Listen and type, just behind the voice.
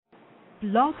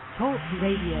Blog Talk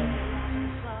Radio.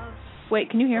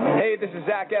 Wait, can you hear me? Hey, this is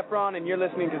Zac Efron, and you're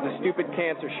listening to The Stupid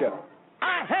Cancer Show.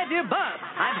 I hate you both.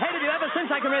 I've hated you ever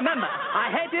since I can remember. I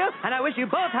hate you, and I wish you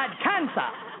both had cancer.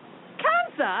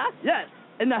 Cancer? Yes,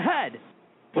 in the head.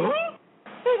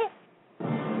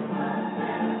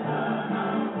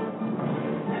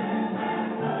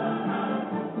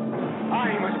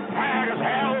 I'm as tired as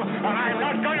hell, and I'm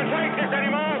not going to take this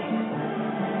anymore.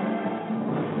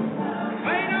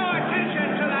 Pay no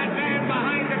attention to that man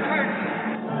behind the curtain.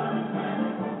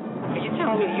 Are you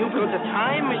telling me you built a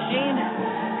time machine?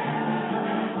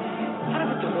 Out of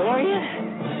a DeLorean?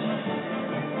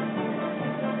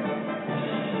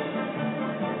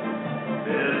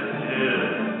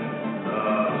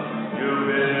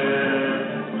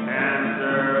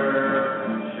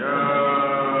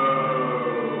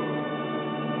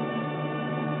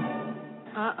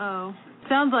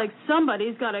 Sounds like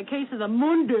somebody's got a case of the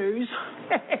Mundus.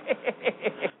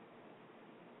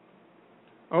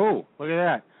 Oh, look at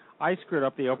that. I screwed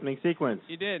up the opening sequence.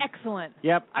 You did. Excellent.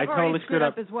 Yep, I've I totally already screwed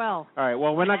up as well. All right,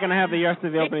 well, we're not going to have the rest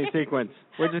of the opening sequence.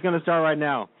 We're just going to start right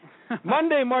now.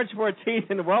 Monday, March 14th,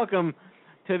 and welcome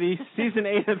to the Season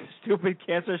 8 of the Stupid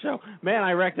Cancer Show. Man,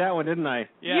 I wrecked that one, didn't I?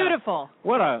 Yeah. Beautiful.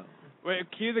 What a... Wait,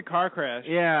 cue the car crash.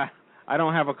 Yeah, I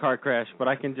don't have a car crash, but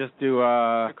I can just do...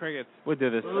 The crickets. We'll do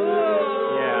this.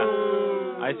 Yeah.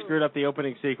 I screwed up the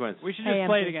opening sequence. We should just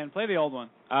play it again. Play the old one.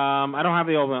 I don't have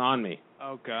the old one on me.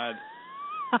 Oh, God.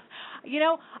 You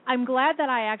know, I'm glad that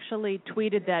I actually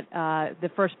tweeted that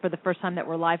for the first time that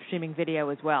we're live streaming video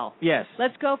as well. Yes.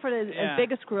 Let's go for as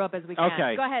big a screw up as we can.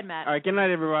 Okay. Go ahead, Matt. All right. Good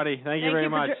night, everybody. Thank you very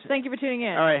much. Thank you for tuning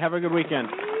in. All right. Have a good weekend.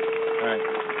 All right.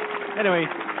 Anyway,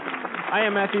 I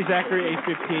am Matthew Zachary, a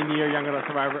 15-year young adult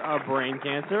survivor of brain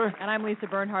cancer. And I'm Lisa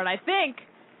Bernhardt. I think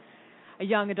a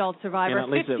young adult survivor,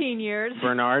 15 years.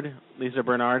 Lisa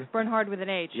Bernard. Bernhard with an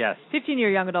H. Yes.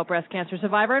 15-year young adult breast cancer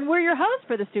survivor, and we're your hosts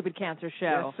for the Stupid Cancer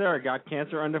Show. Yes, sir. Got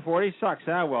cancer under 40. Sucks,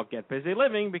 huh? Well, get busy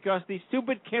living, because the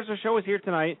Stupid Cancer Show is here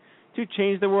tonight to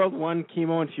change the world one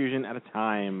chemo infusion at a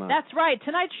time. That's right.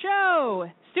 Tonight's show,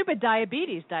 Stupid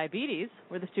Diabetes.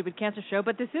 We're the Stupid Cancer Show,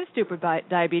 but this is Stupid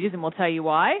Diabetes, and we'll tell you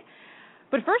why.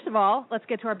 But first of all, let's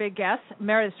get to our big guest,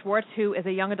 Meredith Schwartz, who is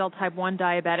a young adult type 1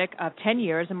 diabetic of 10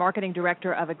 years, and marketing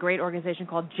director of a great organization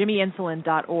called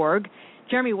JimmyInsulin.org.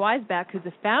 Jeremy Weisbach, who's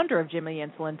the founder of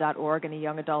JimmyInsulin.org and a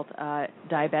young adult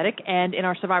diabetic. And in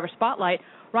our Survivor Spotlight,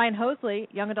 Ryan Hosley,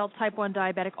 young adult type 1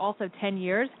 diabetic, also 10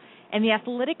 years, and the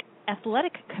athletic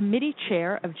committee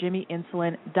chair of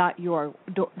JimmyInsulin.org.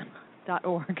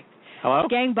 Hello?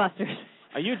 Gangbusters.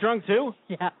 Are you drunk too?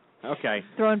 Yeah. Okay.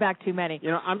 Throwing back too many.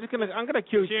 You know, I'm gonna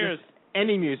cue just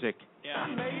any music. Yeah.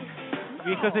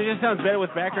 Because it just sounds better with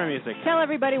background music. Tell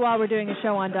everybody why we're doing a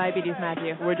show on diabetes,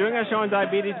 Matthew. We're doing a show on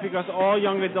diabetes because all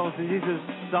young adult diseases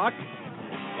suck.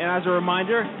 And as a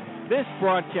reminder, this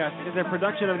broadcast is a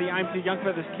production of the I'm Too Young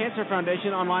for This Cancer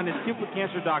Foundation, online at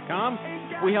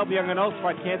stupidcancer.com. We help young adults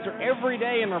fight cancer every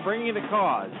day, and we're bringing the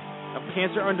cause of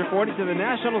cancer under 40 to the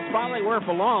national spotlight where it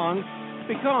belongs.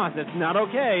 Because it's not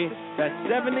okay that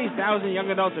 70,000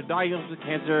 young adults are diagnosed with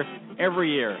cancer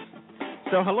every year.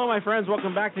 So hello, my friends.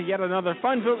 Welcome back to yet another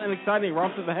fun-filled and exciting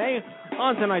romp to the hay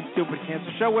on tonight's Stupid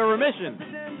Cancer Show, where remission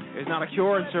is not a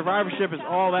cure and survivorship is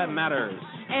all that matters.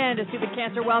 And a Stupid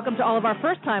Cancer welcome to all of our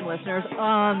first-time listeners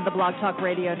on the Blog Talk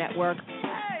Radio Network,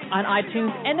 on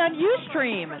iTunes, and on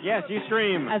Ustream. Yes,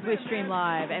 Ustream. As we stream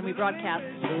live, and we broadcast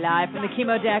live from the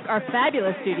Chemo Deck, our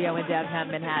fabulous studio in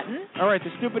downtown Manhattan. All right,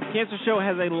 the Stupid Cancer Show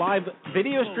has a live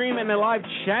video stream and a live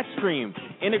chat stream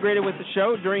integrated with the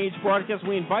show. During each broadcast,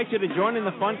 we invite you to join in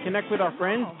the fun, connect with our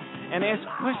friends, and ask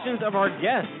questions of our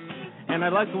guests. And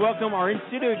I'd like to welcome our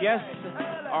in-studio guests,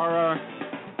 are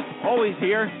always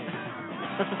here.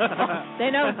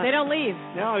 They don't leave.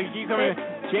 No, you keep coming.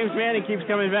 James Manning keeps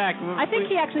coming back. I think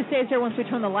he actually stays here once we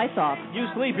turn the lights off. You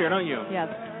sleep here, don't you?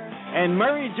 Yes. And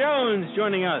Murray Jones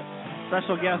joining us,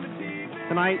 special guest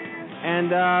tonight.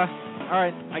 And all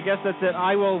right, I guess that's it.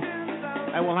 I will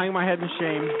hang my head in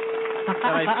shame that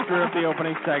I screwed up the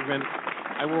opening segment.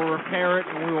 I will repair it,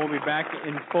 and we will be back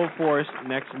in full force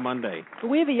next Monday.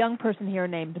 We have a young person here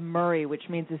named Murray, which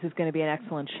means this is going to be an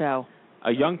excellent show.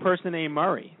 A young person named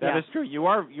Murray. That is Yeah. true. You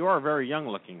are very young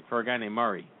looking for a guy named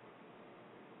Murray.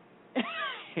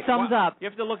 Thumbs up. You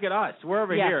have to look at us. We're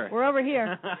over here. We're over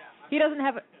here. He doesn't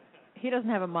have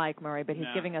a mic, Murray, but he's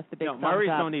giving us the big thumbs Murray's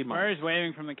up. don't need mic. Murray's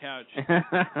waving from the couch.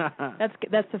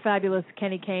 That's the fabulous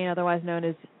Kenny Kane, otherwise known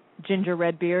as Ginger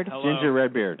Redbeard. Hello. Ginger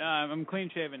Redbeard. I'm clean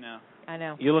shaven now. I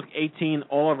know. You look 18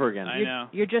 all over again. I know.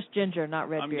 You're just Ginger, not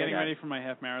Redbeard. I'm getting ready for my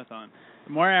half marathon.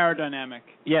 More aerodynamic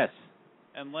Yes.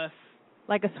 and less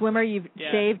Like a swimmer, you've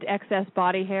shaved excess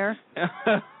body hair. Oh,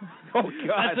 God.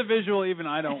 That's a visual even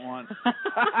I don't want.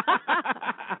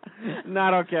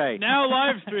 Not okay. Now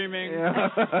live streaming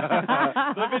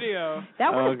the video.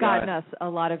 That would have gotten us a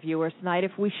lot of viewers tonight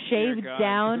if we shaved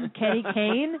down Kenny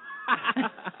Kane.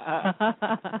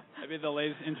 That'd be the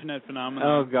latest internet phenomenon.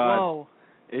 Oh, God. Whoa.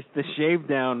 It's the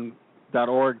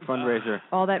shavedown.org fundraiser.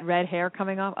 All that red hair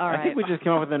coming off? All right. I think we just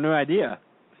came up with a new idea.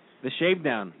 The shave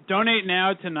down. Donate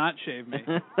now to not shave me.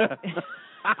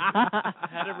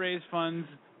 How to raise funds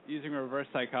using reverse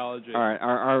psychology. All right.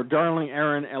 Our darling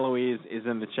Erin Eloise is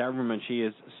in the chat room, and she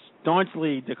is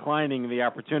staunchly declining the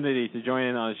opportunity to join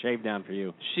in on a shave down for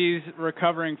you. She's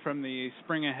recovering from the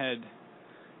spring ahead.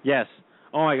 Yes.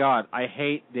 Oh, my God. I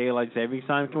hate daylight savings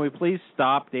time. Can we please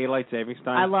stop daylight savings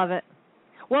time? I love it.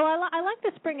 Well, I like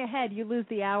the spring ahead. You lose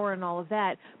the hour and all of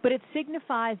that, but it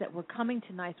signifies that we're coming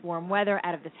to nice warm weather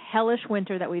out of this hellish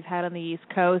winter that we've had on the East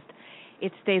Coast.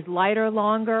 It stays lighter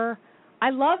longer. I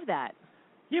love that.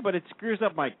 Yeah, but it screws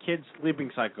up my kid's sleeping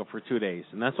cycle for 2 days,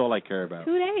 and that's all I care about.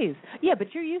 2 days. Yeah,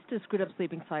 but you're used to a screwed up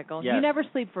sleeping cycle. Yes. You never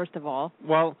sleep, first of all.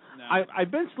 Well, No.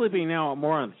 I've been sleeping now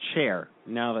more on the chair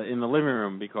now that in the living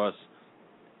room because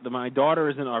my daughter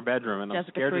is in our bedroom, and I'm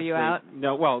Jessica scared threw to you sleep. out?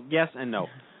 No, well, yes and no.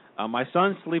 My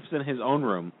son sleeps in his own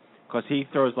room because he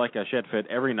throws like a shit fit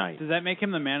every night. Does that make him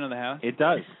the man of the house? It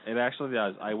does. It actually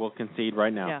does. I will concede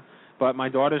right now. Yeah. But my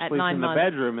daughter At sleeps 9 in the months.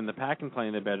 bedroom, in the pack and play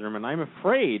in the bedroom, and I'm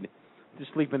afraid to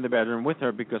sleep in the bedroom with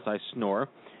her because I snore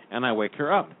and I wake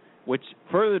her up, which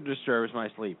further disturbs my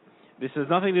sleep. This has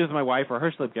nothing to do with my wife or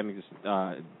her sleep getting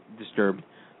disturbed,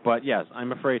 but yes,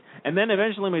 I'm afraid. And then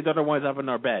eventually my daughter winds up in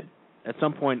our bed at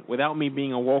some point without me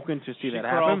being awoken to see that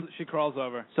happen. She crawls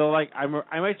over. So, like, I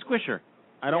might squish her.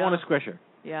 I don't want to squish her.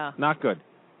 Yeah. Not good.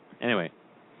 Anyway,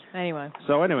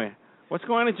 what's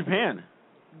going on in Japan?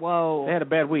 Whoa. They had a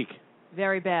bad week.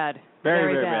 Very bad.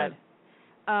 Very bad.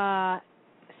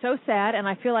 So sad, and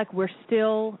I feel like we're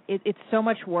still. It's so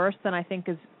much worse than I think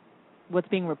is what's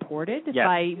being reported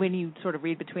by when you sort of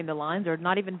read between the lines, or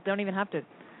don't even have to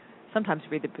sometimes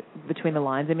read between the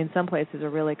lines. I mean, some places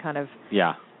are really kind of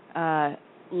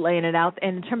laying it out.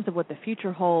 And in terms of what the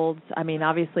future holds, I mean,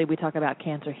 obviously we talk about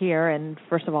cancer here, and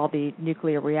first of all, the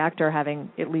nuclear reactor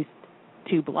having at least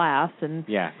 2 blasts, and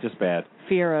just bad.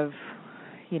 Fear of,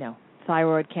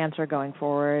 thyroid cancer going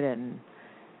forward, and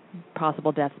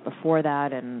possible deaths before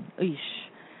that, and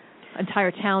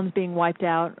entire towns being wiped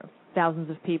out, thousands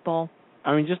of people.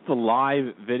 I mean, just the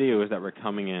live videos that were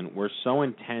coming in were so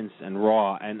intense and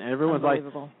raw, and everyone's like,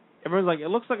 it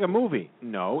looks like a movie.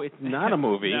 No, it's not a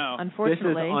movie. No.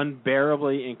 Unfortunately. This is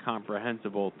unbearably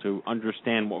incomprehensible to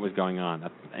understand what was going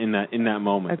on in that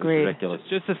moment. Agreed. It's ridiculous. It's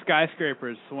just the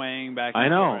skyscrapers swaying back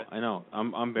and forth. I know.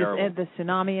 Unbearable. The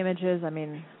tsunami images, I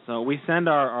mean. So we send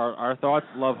our thoughts,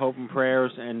 love, hope, and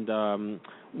prayers, and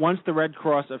once the Red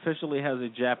Cross officially has a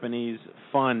Japanese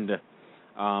fund,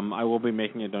 I will be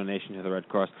making a donation to the Red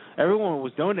Cross. Everyone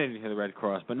was donating to the Red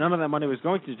Cross, but none of that money was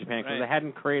going to Japan because they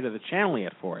hadn't created the channel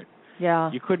yet for it.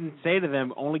 Yeah. You couldn't say to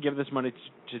them, only give this money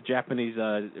to Japanese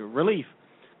relief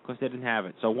because they didn't have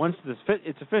it. So once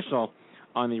it's official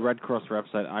on the Red Cross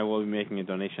website, I will be making a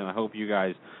donation. I hope you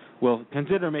guys will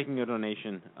consider making a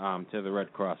donation to the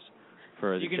Red Cross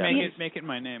for the Japanese. You can make it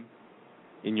my name.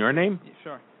 In your name? Yeah,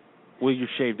 sure. Will you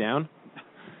shave down?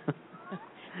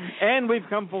 And we've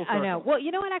come full circle. I know. Well, you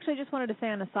know what? Actually, I just wanted to say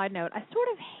on a side note, I sort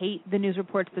of hate the news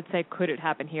reports that say, could it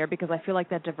happen here? Because I feel like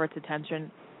that diverts attention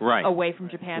away from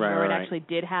Japan where it actually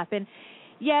did happen.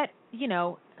 Yet,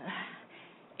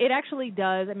 it actually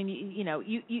does. I mean,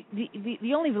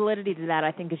 the only validity to that,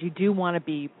 I think, is you do want to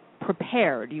be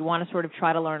prepared. You want to sort of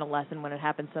try to learn a lesson when it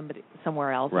happens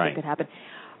somewhere else. Right. It could happen.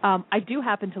 I do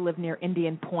happen to live near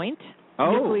Indian Point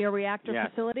nuclear reactor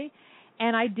facility.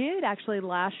 And I did actually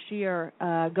last year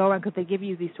go around because they give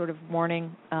you these sort of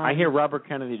warning. I hear Robert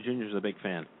Kennedy Jr. is a big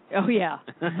fan. Oh yeah,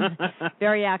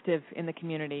 very active in the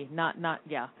community. And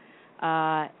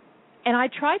I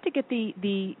tried to get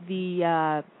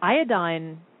the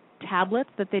iodine tablets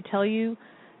that they tell you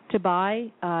to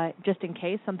buy just in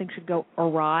case something should go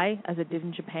awry, as it did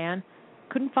in Japan.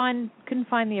 Couldn't find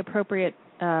the appropriate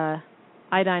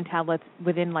iodine tablets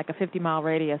within like a 50-mile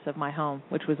radius of my home,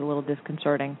 which was a little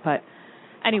disconcerting, but.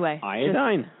 Anyway.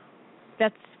 Iodine.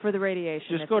 That's for the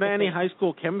radiation. Just go to any high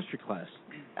school chemistry class.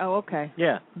 Oh, okay.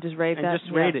 Yeah. Just rate that?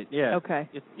 Just rate it, yeah. Okay.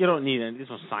 You don't need any. There's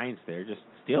no science there. Just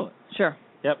steal it. Sure.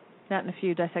 Yep. That and a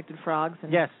few dissected frogs.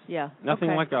 And, yes. Yeah. Nothing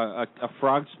like a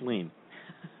frog spleen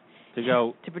to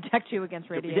go. To protect you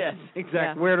against radiation. Yes, exactly.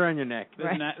 Yeah. Wear it around your neck.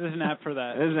 There's an app for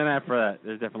that. There's an app for that.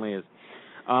 There definitely is.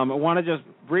 I want to just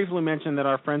briefly mention that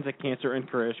our friends at Cancer End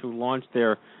Careers, who launched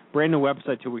their brand new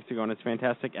website 2 weeks ago, and it's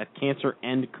fantastic, at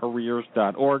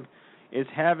cancerendcareers.org, is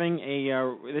having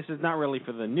a. This is not really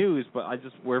for the news, but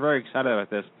we're very excited about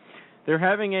this. They're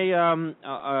having an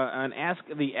Ask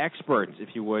the Experts, if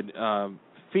you would.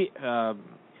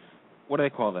 What do they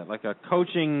call that? Like a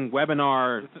coaching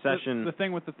webinar session. The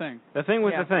thing with the thing. The thing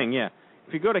with the thing, yeah.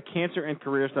 If you go to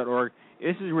cancerendcareers.org,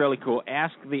 this is really cool.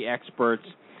 Ask the Experts,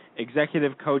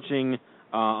 executive coaching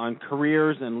on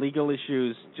careers and legal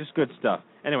issues, just good stuff.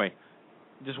 Anyway,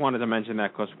 just wanted to mention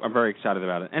that because I'm very excited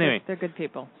about it. Anyway. They're good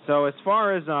people. So as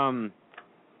far as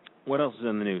what else is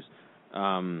in the news?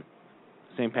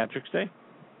 St. Patrick's Day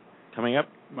coming up.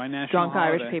 My national Drunk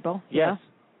holiday. Irish people. Yes.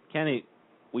 Kenny,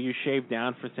 will you shave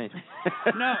down for St.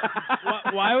 No.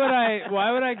 Why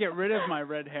would I get rid of my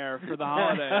red hair for the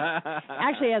holiday?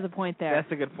 Actually, he has a point there.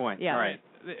 That's a good point. Yeah. All right.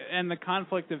 And the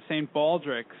conflict of St.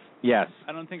 Baldrick's. Yes.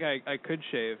 I don't think I could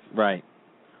shave. Right.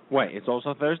 Wait, it's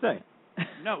also Thursday.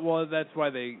 No, well, that's why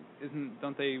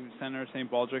don't they center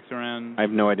St. Baldrick's around? I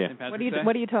have no idea. St. Patrick's Day?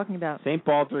 What are you talking about? St.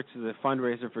 Baldrick's is a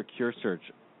fundraiser for Cure Search,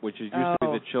 which used to be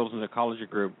the Children's Oncology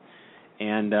Group,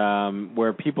 and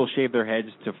where people shave their heads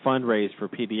to fundraise for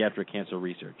pediatric cancer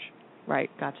research. Right,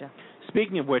 gotcha.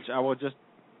 Speaking of which, I will just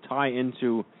tie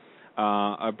into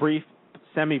a brief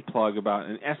semi-plug about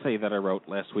an essay that I wrote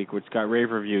last week, which got rave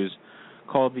reviews,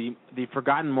 called The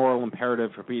Forgotten Moral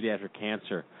Imperative for Pediatric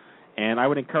Cancer. And I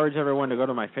would encourage everyone to go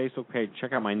to my Facebook page,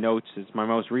 check out my notes. It's my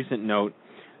most recent note.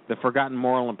 The Forgotten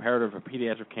Moral Imperative for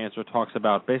Pediatric Cancer talks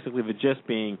about basically the gist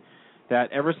being that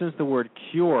ever since the word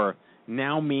cure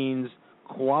now means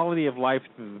quality of life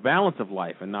through the balance of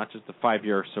life and not just the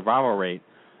 5-year survival rate,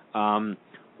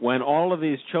 when all of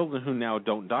these children who now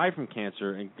don't die from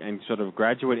cancer and sort of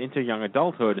graduate into young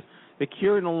adulthood, the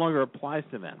cure no longer applies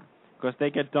to them because they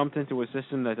get dumped into a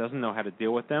system that doesn't know how to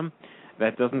deal with them,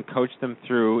 that doesn't coach them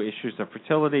through issues of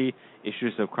fertility,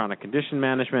 issues of chronic condition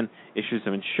management, issues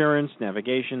of insurance,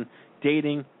 navigation,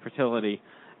 dating, fertility.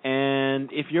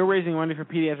 And if you're raising money for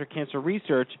pediatric cancer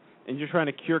research and you're trying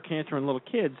to cure cancer in little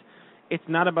kids, it's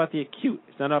not about the acute.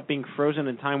 It's not about being frozen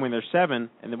in time when they're 7,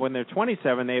 and then when they're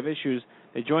 27, they have issues.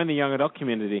 They join the young adult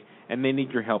community, and they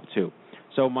need your help too.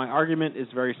 So my argument is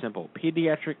very simple.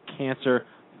 Pediatric cancer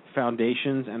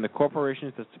foundations and the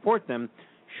corporations that support them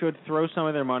should throw some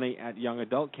of their money at young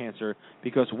adult cancer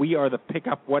because we are the pick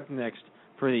up what next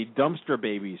for the dumpster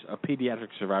babies of pediatric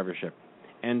survivorship.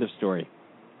 End of story.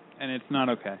 And it's not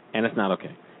okay. And it's not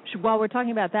okay. While we're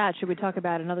talking about that, should we talk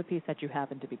about another piece that you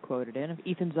happen to be quoted in, of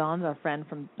Ethan Zohn, our friend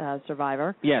from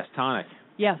Survivor? Yes, Tonic.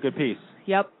 Yes. Good piece.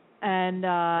 Yep. And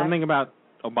something about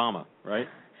Obama, right?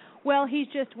 Well, he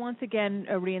just once again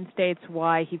reinstates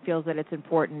why he feels that it's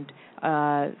important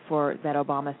for that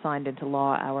Obama signed into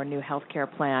law our new health care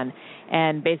plan,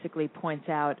 and basically points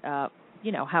out,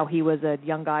 how he was a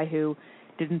young guy who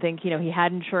didn't think, he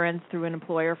had insurance through an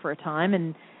employer for a time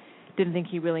and didn't think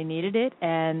he really needed it,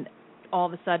 and all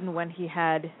of a sudden when he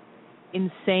had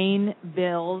insane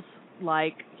bills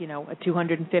like, a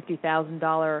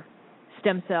 $250,000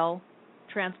 stem cell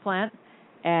transplant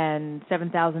and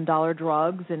 $7,000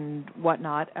 drugs and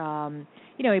whatnot,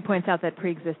 he points out that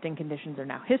pre-existing conditions are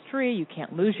now history. You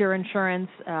can't lose your insurance.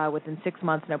 Within 6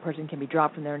 months, no person can be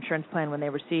dropped from their insurance plan when they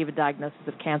receive a diagnosis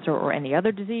of cancer or any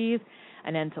other disease.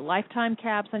 An end to lifetime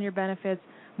caps on your benefits.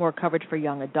 More coverage for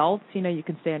young adults. You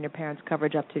can stay on your parents'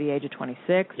 coverage up to the age of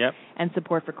 26. Yep. And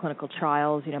support for clinical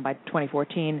trials. By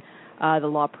 2014, the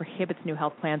law prohibits new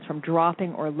health plans from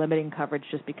dropping or limiting coverage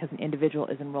just because an individual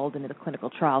is enrolled into the clinical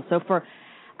trial. So for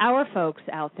our folks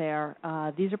out there,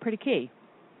 these are pretty key.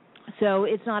 So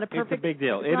it's not a perfect. It's a big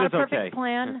deal. It's not a perfect okay.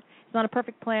 plan. Yeah. It's not a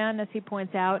perfect plan, as he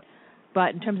points out.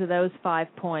 But in terms of those 5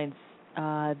 points,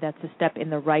 that's a step in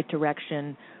the right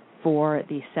direction for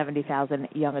the 70,000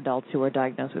 young adults who are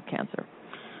diagnosed with cancer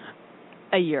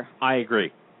a year. I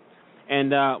agree. And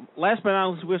last but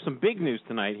not least, we have some big news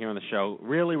tonight here on the show.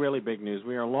 Really, really big news.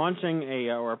 We are launching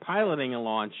or piloting a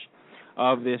launch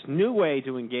of this new way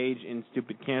to engage in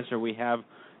stupid cancer. We have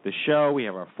the show, we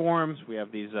have our forums, we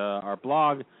have these our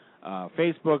blog,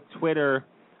 Facebook, Twitter,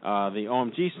 the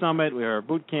OMG Summit, we have our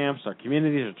boot camps, our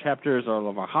communities, our chapters, all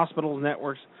of our hospitals,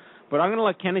 networks. But I'm going to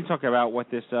let Kenny talk about what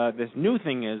this new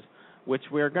thing is, which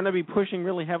we're going to be pushing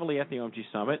really heavily at the OMG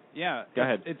Summit. Yeah. Go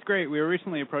ahead. It's great. We were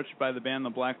recently approached by the band The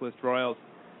Blacklist Royals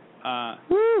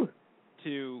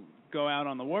to go out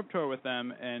on the Warped Tour with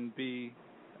them and be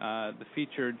the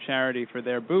featured charity for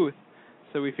their booth.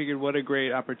 So we figured what a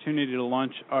great opportunity to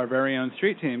launch our very own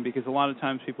street team, because a lot of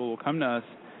times people will come to us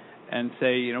and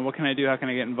say, what can I do? How can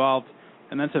I get involved?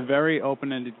 And that's a very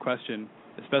open-ended question.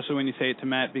 especially when you say it to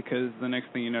Matt, because the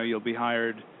next thing you know, you'll be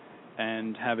hired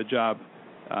and have a job,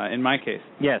 in my case.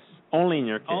 Yes, only in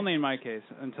your case. Only in my case,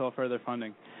 until further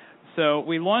funding. So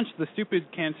we launched the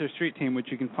Stupid Cancer Street Team, which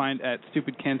you can find at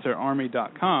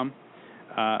stupidcancerarmy.com,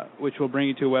 which will bring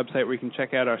you to a website where you can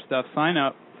check out our stuff, sign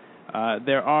up.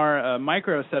 There are a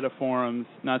micro set of forums,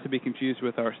 not to be confused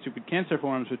with our Stupid Cancer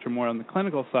forums, which are more on the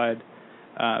clinical side.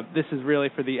 This is really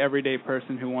for the everyday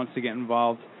person who wants to get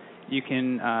involved. You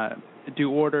can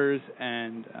do orders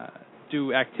and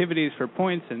do activities for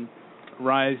points and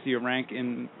rise your rank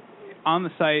on the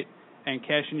site and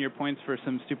cash in your points for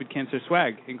some Stupid Cancer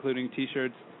swag, including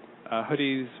T-shirts,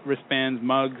 hoodies, wristbands,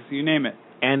 mugs, you name it.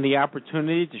 And the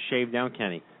opportunity to shave down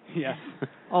Kenny. Yes.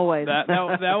 Always. That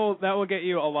will get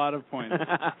you a lot of points.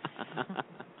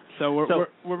 So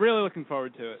we're really looking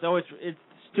forward to it. So it's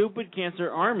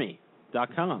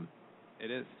stupidcancerarmy.com. It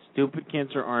is. Stupid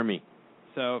Cancer Army.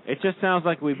 So it just sounds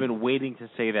like we've been waiting to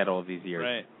say that all these years.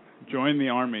 Right. Join the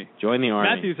army. Join the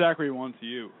army. Matthew Zachary wants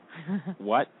you.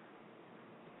 What?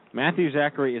 Matthew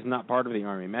Zachary is not part of the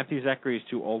army. Matthew Zachary is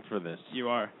too old for this. You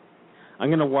are. I'm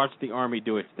going to watch the army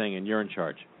do its thing, and you're in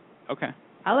charge. Okay.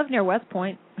 I live near West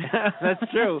Point. That's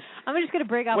true. I'm just going to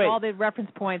break out all the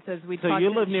reference points as we talk. So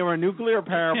you live near a nuclear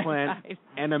power plant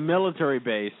and a military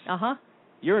base. Uh-huh.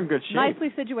 You're in good shape.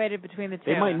 Nicely situated between the two.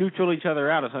 They might neutral each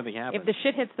other out if something happens. If the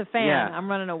shit hits the fan, I'm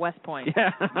running a West Point.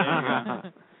 Yeah.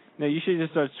 No, you should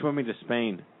just start swimming to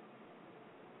Spain.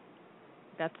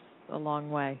 That's a long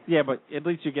way. Yeah, but at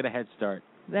least you get a head start.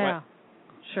 Yeah. What?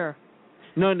 Sure.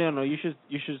 No. You should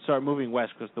start moving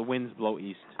west because the winds blow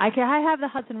east. I have the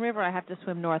Hudson River. I have to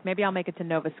swim north. Maybe I'll make it to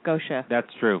Nova Scotia. That's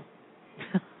true.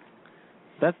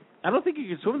 I don't think you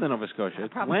can swim to Nova Scotia.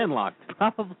 It's landlocked.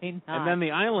 Probably not. And then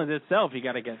the island itself, you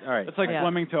got to get. All right. It's like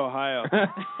swimming to Ohio.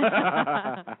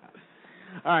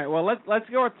 All right. Well, let's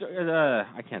go.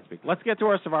 I can't speak. Let's get to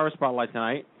our Survivor Spotlight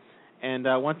tonight. And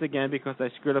once again, because I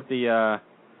screwed up the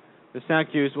sound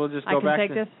cues, we'll just go back. I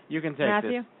can take this. You can take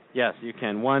Matthew? this. Yes, you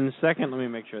can. 1 second. Let me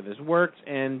make sure this works.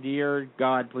 And dear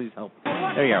God, please help.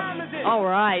 There you go. All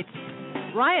right.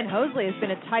 Ryan Hosley has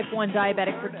been a type 1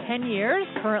 diabetic for 10 years.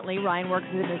 Currently, Ryan works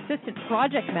as an assistant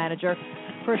project manager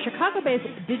for a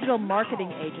Chicago-based digital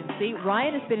marketing agency.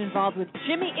 Ryan has been involved with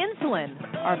Jimmy Insulin,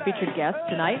 our featured guest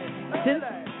tonight, since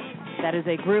that is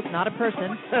a group, not a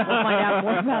person. We'll find out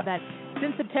more about that.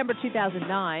 Since September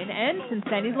 2009, and since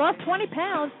then he's lost 20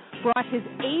 pounds, brought his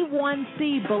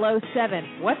A1C below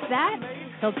 7. What's that?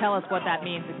 He'll tell us what that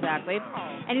means exactly.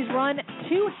 And he's run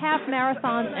 2 half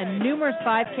marathons and numerous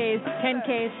 5Ks,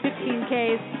 10Ks,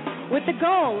 15Ks, with the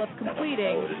goal of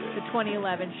completing the 2011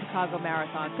 Chicago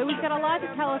Marathon. So he's got a lot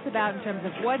to tell us about in terms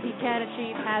of what he can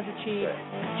achieve, has achieved.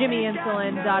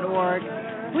 JimmyInsulin.org.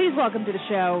 Please welcome to the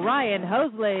show, Ryan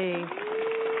Hosley.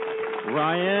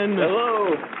 Ryan.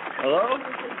 Hello. Hello?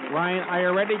 Ryan, I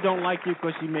already don't like you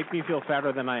because you make me feel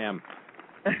fatter than I am.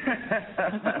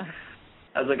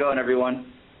 How's it going, everyone?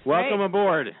 Welcome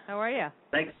aboard. How are you?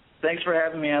 Thanks for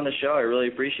having me on the show. I really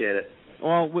appreciate it.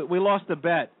 Well, we lost a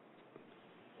bet.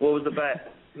 What was the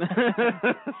bet?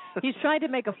 He's trying to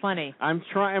make a funny. I'm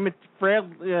afraid.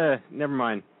 Never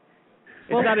mind.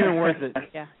 It's not even worth it.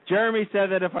 Yeah. Jeremy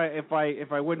said that if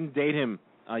I wouldn't date him,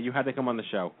 you had to come on the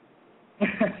show.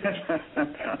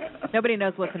 Nobody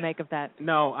knows what to make of that.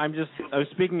 No, I was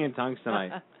speaking in tongues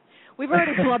tonight. We've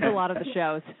already clubbed a lot of the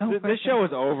shows. So this show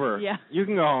is over. Yeah. You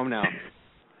can go home now.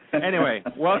 Anyway,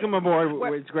 welcome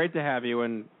aboard. It's great to have you,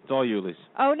 and it's all you, Lisa.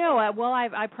 Oh, no.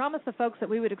 I promised the folks that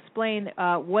we would explain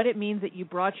what it means that you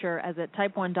brought as a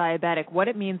type 1 diabetic, what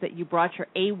it means that you brought your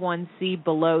A1C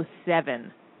below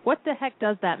 7. What the heck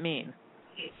does that mean?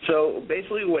 So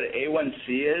basically what A1C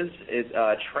is, it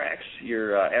tracks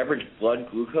your average blood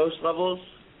glucose levels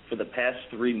for the past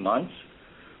 3 months.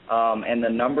 And the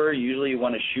number usually you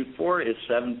want to shoot for is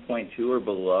 7.2 or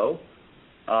below.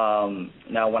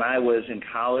 Now, when I was in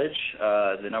college,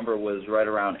 the number was right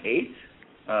around 8.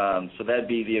 So that'd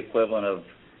be the equivalent of,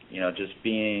 just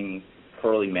being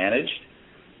poorly managed.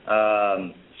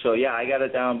 So, yeah, I got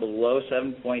it down below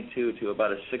 7.2 to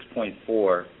about a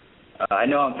 6.4. I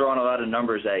know I'm throwing a lot of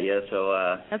numbers at you,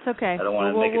 so that's okay. I don't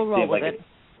want to make we'll it seem roll like with it.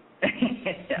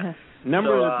 Yeah.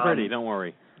 Numbers are pretty, don't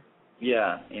worry.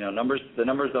 Yeah, the numbers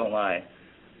don't lie.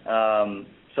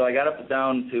 So I got up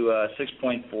down to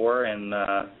 6.4, and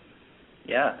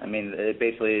it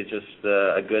basically is just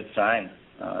a good sign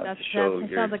to show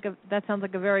that sounds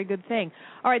like a very good thing.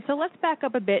 All right, so let's back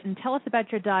up a bit and tell us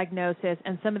about your diagnosis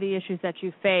and some of the issues that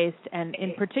you faced, and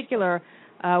in particular,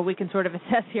 we can sort of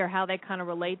assess here how they kind of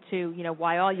relate to,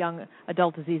 why all young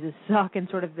adult diseases suck and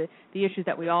sort of the issues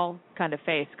that we all kind of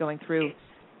face going through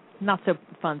not so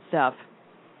fun stuff.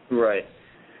 Right.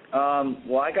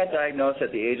 Well, I got diagnosed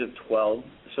at the age of 12,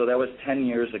 so that was 10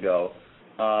 years ago.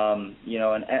 And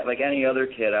like any other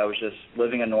kid, I was just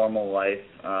living a normal life,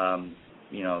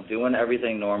 doing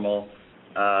everything normal.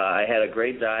 I had a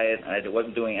great diet. I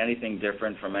wasn't doing anything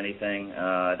different from anything.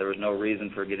 There was no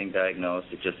reason for getting diagnosed.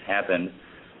 It just happened.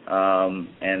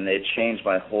 And it changed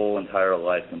my whole entire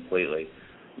life completely.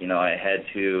 I had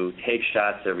to take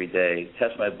shots every day,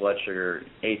 test my blood sugar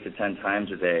 8 to 10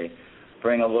 times a day,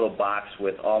 bring a little box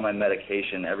with all my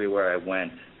medication everywhere I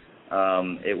went.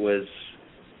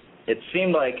 It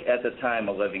seemed like at the time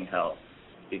a living hell,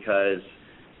 because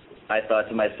I thought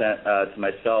to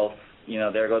myself,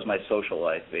 there goes my social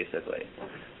life, basically.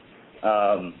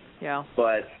 Yeah.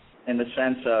 But in the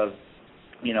sense of,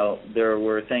 there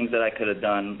were things that I could have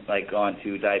done, like gone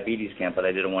to diabetes camp, but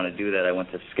I didn't want to do that. I went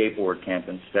to skateboard camp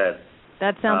instead.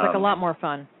 That sounds like a lot more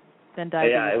fun than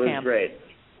diabetes camp. Yeah, it was great.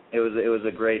 It was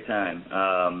a great time.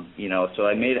 So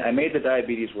I made the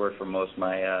diabetes work for most of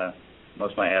my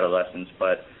adolescence,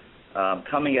 but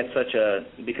coming at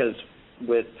because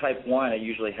with type 1 it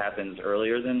usually happens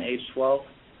earlier than age 12,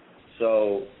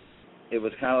 so it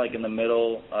was kind of like in the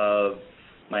middle of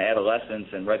my adolescence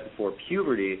and right before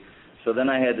puberty. So then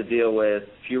I had to deal with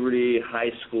puberty,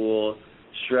 high school,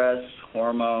 stress,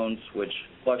 hormones, which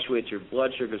fluctuates your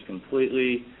blood sugars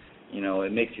completely.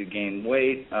 It makes you gain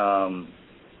weight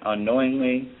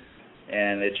unknowingly,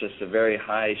 and it's just a very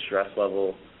high stress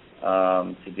level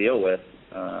to deal with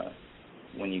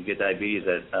when you get diabetes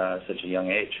at such a young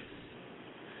age.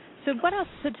 So what else?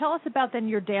 So tell us about then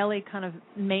your daily kind of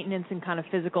maintenance and kind of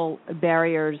physical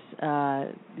barriers,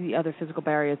 the other physical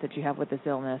barriers that you have with this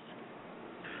illness.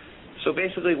 So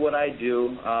basically what I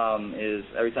do is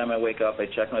every time I wake up, I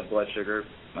check my blood sugar,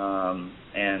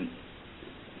 and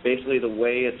basically the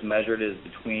way it's measured is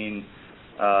between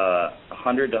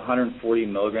 100 to 140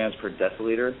 milligrams per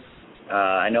deciliter.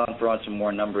 I know I'm throwing some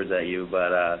more numbers at you, but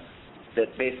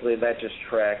that just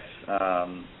tracks.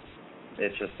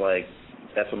 It's just like,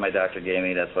 that's what my doctor gave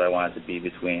me. That's what I want it to be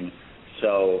between.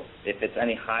 So if it's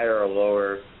any higher or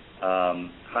lower,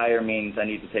 higher means I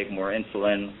need to take more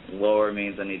insulin. Lower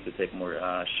means I need to take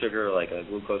more sugar, like a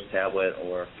glucose tablet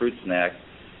or a fruit snack.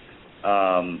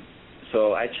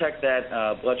 So I check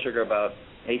that blood sugar about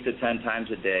 8 to 10 times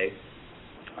a day.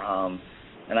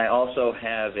 And I also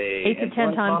have a 8 to 10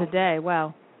 times pump. a day.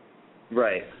 Wow.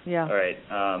 Right. Yeah. All right.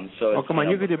 Come on,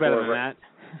 you could do better than that.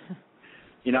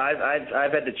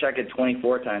 I've had to check it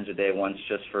 24 times a day once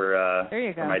just for there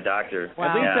you go. for my doctor. Wow.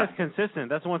 At least that's consistent.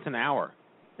 That's once an hour.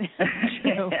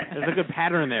 There's a good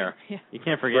pattern there. Yeah. You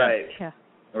can't forget. Right. Yeah.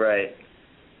 Right.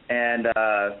 And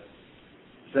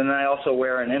then I also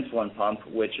wear an insulin pump,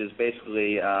 which is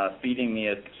basically feeding me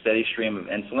a steady stream of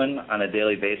insulin on a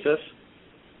daily basis.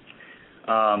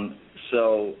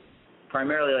 So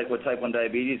primarily, like what type 1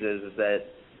 diabetes is that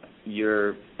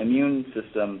your immune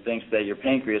system thinks that your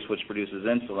pancreas, which produces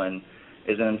insulin,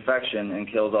 is an infection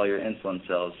and kills all your insulin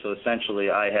cells. So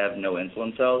essentially, I have no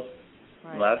insulin cells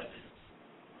left.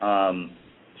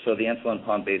 So the insulin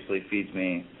pump basically feeds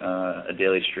me a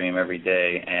daily stream every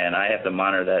day, and I have to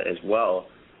monitor that as well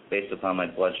based upon my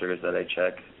blood sugars that I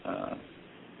check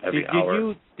every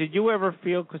hour. Did you ever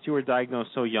feel, because you were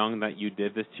diagnosed so young, that you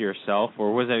did this to yourself,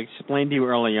 or was it explained to you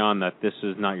early on that this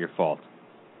is not your fault?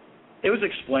 It was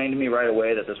explained to me right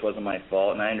away that this wasn't my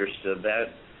fault, and I understood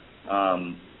that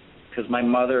because my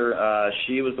mother,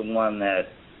 she was the one that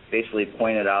basically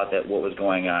pointed out that what was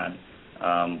going on.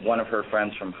 One of her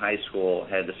friends from high school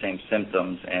had the same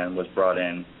symptoms and was brought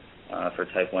in for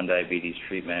type 1 diabetes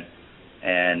treatment.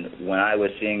 And when I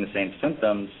was seeing the same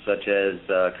symptoms, such as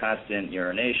constant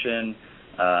urination,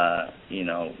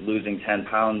 losing 10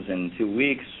 pounds in 2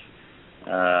 weeks,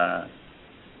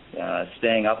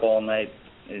 staying up all night,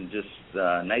 and just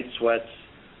night sweats,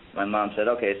 my mom said,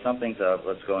 okay, something's up,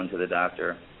 let's go into the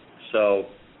doctor. So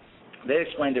they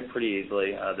explained it pretty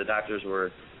easily. The doctors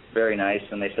were very nice,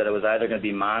 and they said it was either going to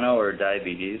be mono or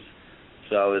diabetes.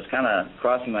 So I was kind of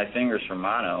crossing my fingers for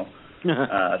mono,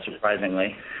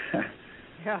 surprisingly.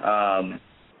 Yeah.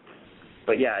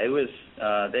 But yeah, it was.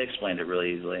 They explained it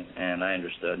really easily, and I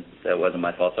understood that it wasn't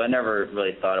my fault. So I never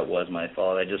really thought it was my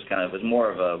fault. I just kind of was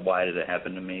more of a why did it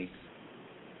happen to me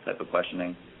type of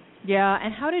questioning. Yeah,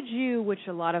 and how did you, which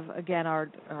a lot of, again, our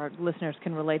listeners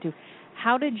can relate to,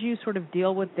 how did you sort of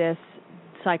deal with this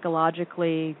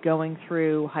psychologically going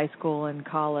through high school and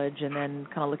college and then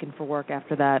kind of looking for work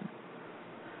after that?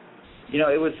 It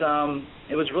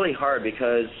was really hard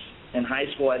because in high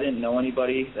school I didn't know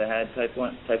anybody that had type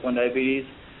 1 diabetes.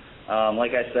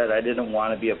 Like I said, I didn't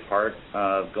want to be a part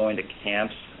of going to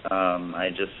camps. I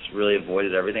just really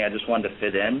avoided everything. I just wanted to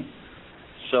fit in.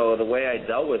 So the way I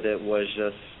dealt with it was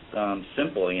just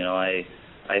simple. You know, I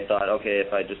thought, okay,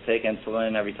 if I just take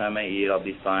insulin every time I eat, I'll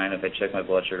be fine. If I check my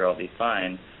blood sugar, I'll be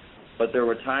fine. But there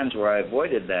were times where I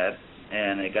avoided that,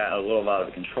 and it got a little out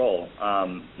of control.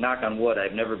 Knock on wood,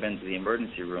 I've never been to the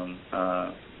emergency room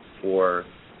for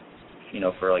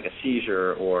like a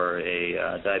seizure or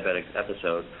a diabetic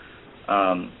episode.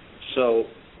 So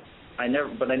I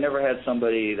never had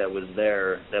somebody that was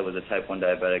there that was a type 1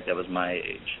 diabetic that was my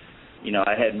age. You know,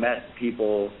 I had met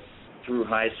people through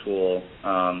high school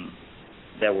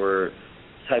that were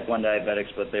type 1 diabetics,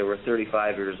 but they were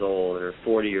 35 years old or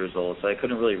 40 years old, so I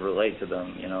couldn't really relate to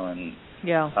them, you know, and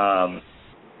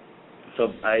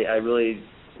so I really,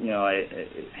 you know,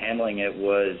 handling it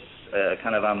was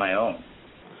kind of on my own.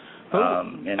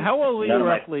 And how old were you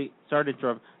roughly? Sorry to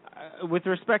interrupt. With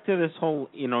respect to this whole,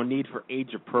 you know, need for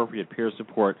age-appropriate peer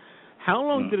support, how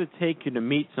long did it take you to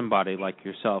meet somebody like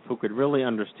yourself who could really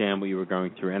understand what you were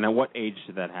going through, and at what age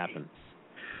did that happen?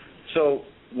 So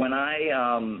when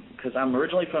because I'm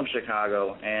originally from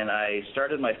Chicago, and I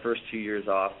started my first 2 years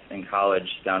off in college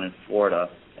down in Florida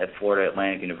at Florida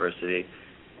Atlantic University,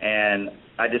 and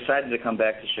I decided to come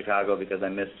back to Chicago because I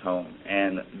missed home.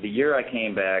 And the year I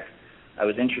came back, I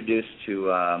was introduced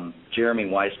to Jeremy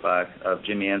Weisbach of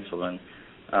Jimmy Insulin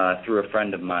through a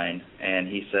friend of mine, and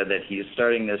he said that he's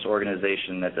starting this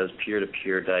organization that does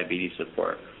peer-to-peer diabetes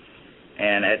support.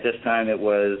 And at this time, it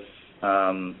was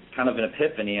kind of an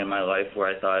epiphany in my life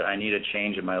where I thought I need a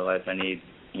change in my life. I need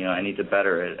to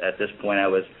better it. At this point, I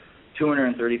was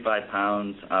 235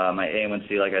 pounds. My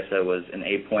A1C, like I said, was an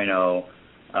 8.0.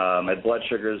 My blood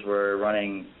sugars were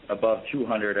running above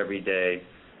 200 every day.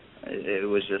 It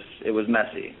was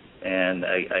messy, and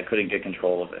I couldn't get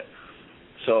control of it.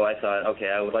 So I thought, okay,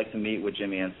 I would like to meet with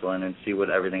Jimmy Insulin and see what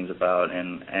everything's about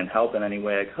and help in any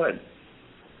way I could.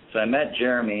 So I met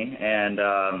Jeremy, and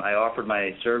I offered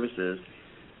my services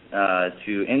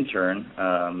to intern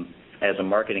as a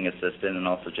marketing assistant and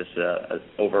also just an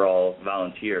overall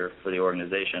volunteer for the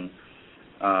organization.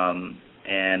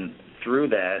 And through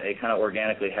that, it kind of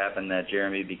organically happened that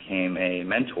Jeremy became a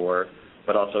mentor,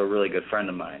 but also a really good friend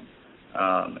of mine.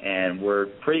 And we're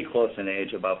pretty close in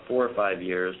age, about 4 or 5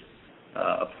 years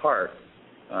apart.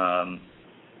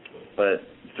 But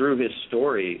through his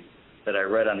story that I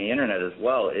read on the internet as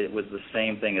well, it was the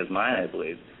same thing as mine, I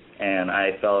believe. And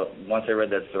I felt once I read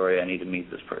that story, I need to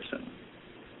meet this person,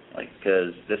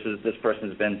 because this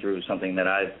person's been through something that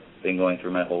I've been going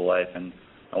through my whole life, and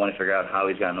I want to figure out how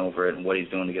he's gotten over it and what he's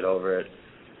doing to get over it,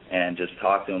 and just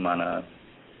talk to him on a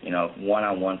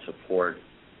one-on-one support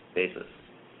basis.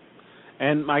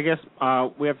 And I guess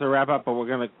we have to wrap up, but we're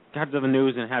going to cut to the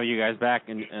news and have you guys back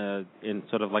in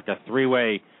sort of like a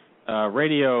three-way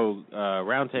radio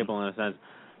roundtable in a sense.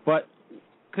 But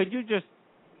could you just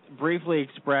briefly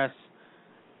express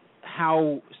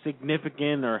how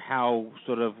significant or how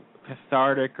sort of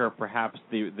cathartic or perhaps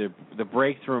the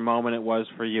breakthrough moment it was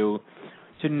for you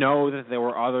to know that there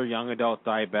were other young adult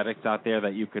diabetics out there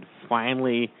that you could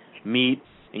finally meet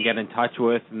and get in touch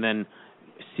with, and then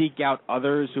seek out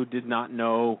others who did not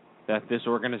know that this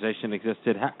organization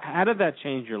existed? How did that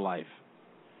change your life?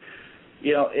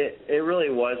 You know, it really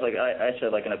was, like I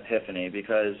said, like an epiphany,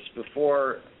 because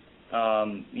before I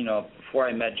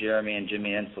met Jeremy and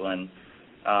Jimmy Insulin,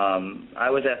 I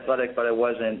was athletic, but I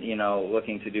wasn't,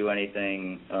 looking to do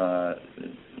anything,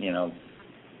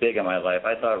 big in my life.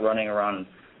 I thought running around,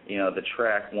 the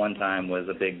track one time was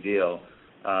a big deal.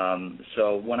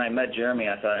 So when I met Jeremy,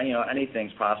 I thought,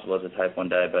 anything's possible as a type 1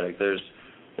 diabetic.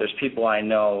 There's people I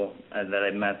know that I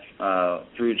met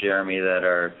through Jeremy that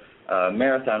are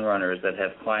marathon runners that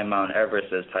have climbed Mount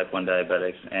Everest as type 1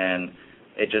 diabetics, and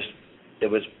it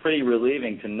was pretty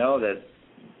relieving to know that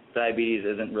diabetes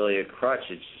isn't really a crutch.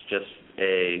 It's just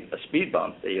a speed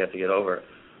bump that you have to get over.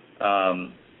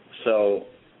 So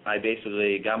I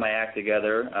basically got my act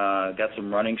together, got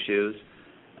some running shoes,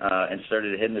 and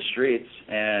started hitting the streets,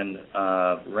 and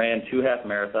ran 2 half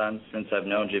marathons since I've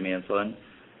known Jimmy Insulin.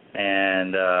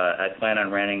 And I plan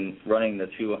on running the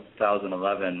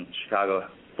 2011 Chicago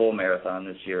Full Marathon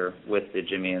this year with the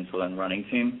Jimmy Insulin running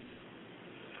team.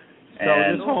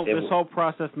 So this whole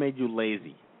process made you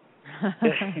lazy.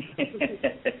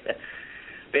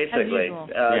 Basically,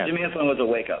 Jimmy Insulin was a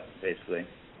wake up. Basically.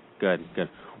 Good.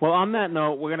 Well, on that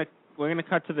note, we're gonna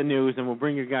cut to the news, and we'll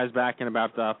bring you guys back in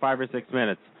about 5 or 6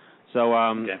 minutes. So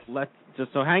let's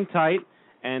hang tight,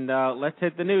 and let's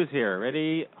hit the news here.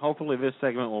 Ready? Hopefully this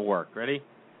segment will work. Ready?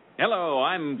 Hello,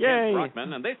 I'm Kent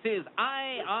Brockman, and this is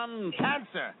Eye on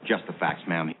Cancer. Just the facts,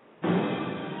 ma'am.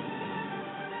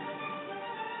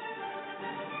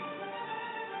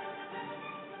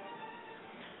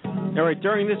 All right,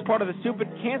 during this part of the Stupid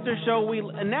Cancer Show, we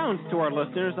announce to our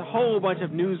listeners a whole bunch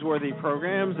of newsworthy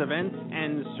programs, events,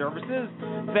 and services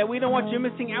that we don't want you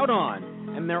missing out on.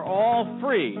 And they're all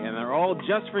free, and they're all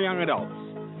just for young adults.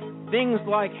 Things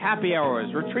like happy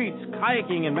hours, retreats,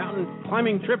 kayaking and mountain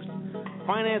climbing trips,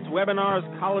 finance webinars,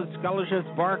 college scholarships,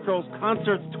 bar crawls,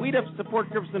 concerts, tweet-ups, support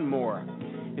groups, and more.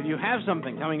 If you have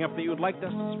something coming up that you would like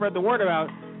us to spread the word about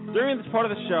during this part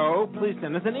of the show, please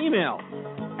send us an email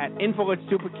at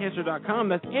info@stupidcancer.com.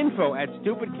 That's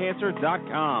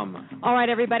info@stupidcancer.com. All right,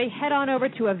 everybody, head on over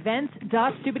to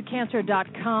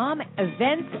events.stupidcancer.com,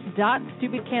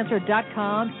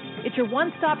 events.stupidcancer.com. It's your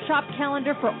one-stop shop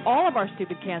calendar for all of our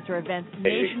Stupid Cancer events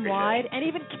nationwide and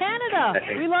even Canada.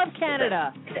 We love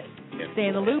Canada. Stay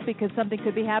in the loop because something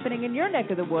could be happening in your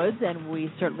neck of the woods, and we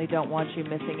certainly don't want you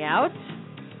missing out.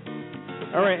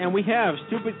 All right, and we have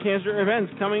Stupid Cancer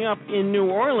events coming up in New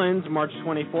Orleans, March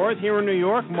 24th, here in New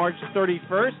York, March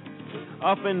 31st,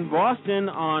 up in Boston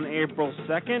on April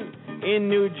 2nd, in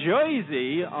New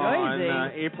Jersey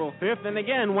on April 5th,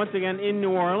 and once again, in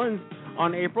New Orleans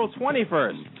on April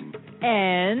 21st.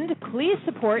 And please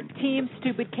support Team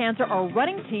Stupid Cancer, our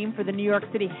running team for the New York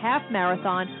City Half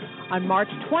Marathon on March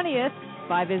 20th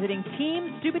by visiting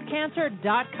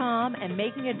teamstupidcancer.com and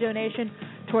making a donation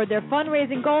toward their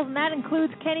fundraising goals, and that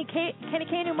includes Kenny Kane,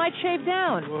 who might shave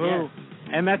down. Woohoo. Yes.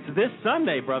 And that's this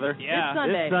Sunday, brother. Yeah.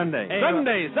 This Sunday. Hey,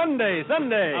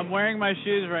 Sunday. I'm wearing my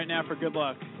shoes right now for good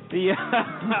luck. You're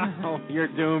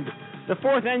doomed. The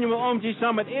 4th Annual OMG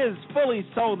Summit is fully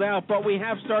sold out, but we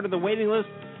have started the waiting list.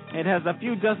 It has a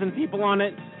few dozen people on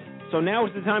it, so now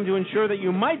is the time to ensure that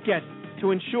you might get to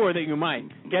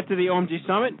the OMG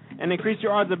Summit and increase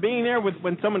your odds of being there.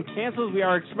 When someone cancels, we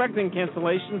are expecting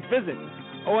cancellations. Visit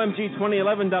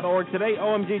OMG2011.org today,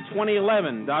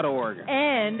 OMG2011.org.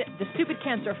 And the Stupid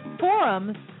Cancer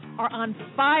forums are on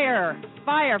fire.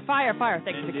 Fire,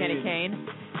 thanks to Kenny Kane.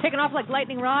 Taking off like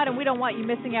lightning rod, and we don't want you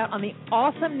missing out on the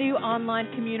awesome new online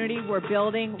community we're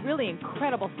building. Really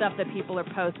incredible stuff that people are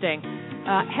posting.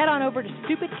 Head on over to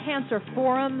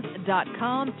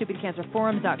stupidcancerforums.com,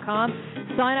 stupidcancerforums.com.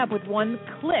 Sign up with one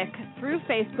click through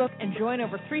Facebook and join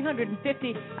over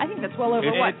 350. I think that's well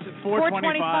over what? It's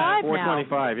 425 now.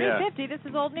 425, yeah. 350, this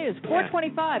is old news.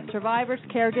 425 survivors,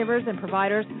 caregivers, and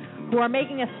providers who are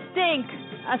making a stink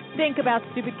about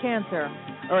stupid cancer.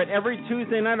 All right, every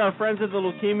Tuesday night, our friends at the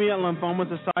Leukemia and Lymphoma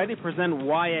Society present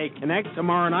YA Connect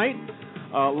tomorrow night,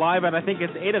 live at, I think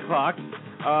it's 8 o'clock.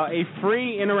 A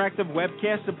free interactive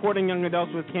webcast supporting young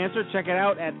adults with cancer. Check it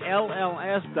out at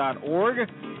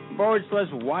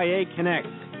lls.org/YA Connect.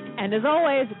 And as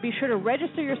always, be sure to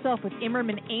register yourself with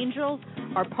Immerman Angels,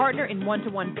 our partner in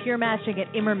one-to-one peer matching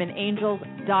at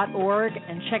immermanangels.org,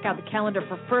 and check out the calendar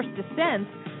for First Descent,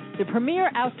 the premier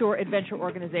outdoor adventure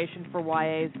organization for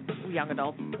YAs, young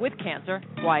adults with cancer,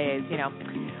 YAs,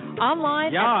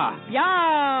 Online.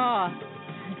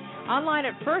 Online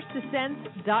at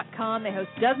firstdescent.com. They host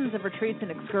dozens of retreats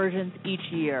and excursions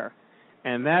each year.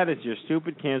 And that is your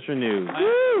Stupid Cancer news.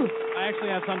 I actually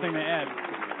have something to add.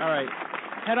 All right.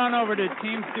 Head on over to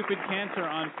Team Stupid Cancer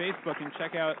on Facebook and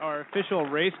check out our official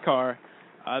race car.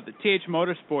 The TH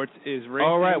Motorsports is racing.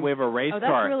 All right, we have a race car. Oh,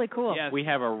 that's really cool. Yes. We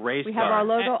have a race car. We have our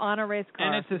logo on a race car.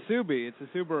 And it's a Subi. It's a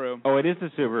Subaru. Oh, it is a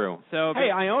Subaru. So hey,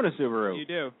 I own a Subaru. You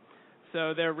do.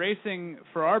 So they're racing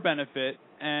for our benefit,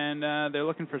 and they're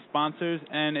looking for sponsors,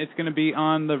 and it's going to be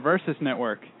on the Versus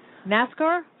Network.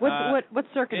 NASCAR? What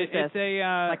circuit is this? It's a...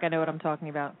 like I know what I'm talking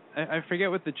about. I forget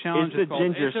what the challenge is called.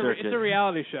 Ginger circuit. It's a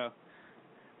reality show.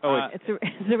 It's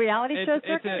a reality show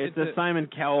circuit? It's the Simon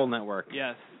Cowell Network.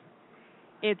 Yes.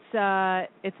 It's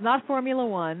not Formula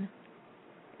One.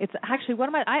 It's actually, what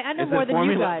am I know more than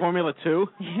you guys. Formula 2?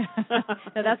 Yeah.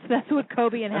 No, that's with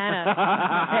Kobe and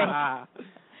Hannah.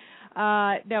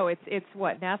 No, it's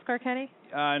what, NASCAR, Kenny?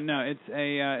 No,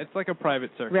 it's like a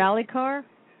private circuit. Rally car?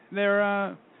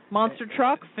 They're monster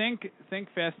trucks? Think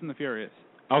Fast and the Furious.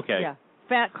 Okay. Yeah.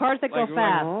 Cars that go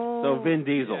fast. So Vin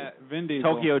Diesel. Yeah, Vin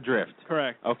Diesel. Tokyo Drift.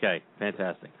 Correct. Okay,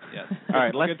 fantastic. Yes. All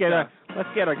right, let's get our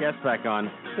guests back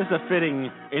on. This is a fitting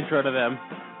intro to them.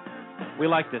 We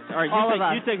like this. All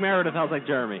right, you take Meredith. How's like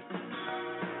Jeremy?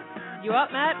 You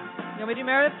up, Matt? You want me to do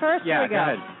Meredith first? Yeah, go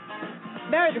ahead.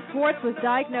 Meredith Schwartz was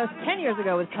diagnosed 10 years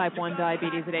ago with type 1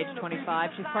 diabetes at age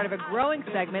 25. She's part of a growing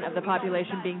segment of the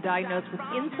population being diagnosed with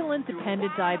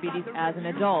insulin-dependent diabetes as an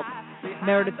adult.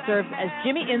 Meredith serves as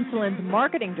Jimmy Insulin's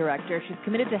marketing director. She's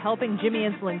committed to helping Jimmy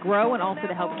Insulin grow and also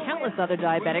to help countless other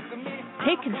diabetics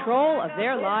take control of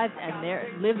their lives and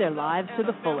live their lives to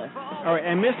the fullest. All right,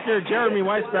 and Mr. Jeremy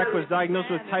Weisbeck was diagnosed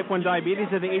with type 1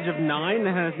 diabetes at the age of 9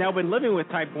 and has now been living with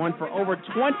type 1 for over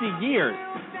 20 years.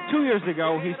 2 years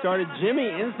ago, he started Jimmy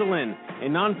Insulin, a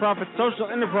nonprofit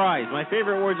social enterprise. My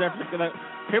favorite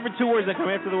favorite 2 words that come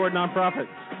after the word nonprofit,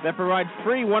 that provide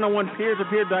free one-on-one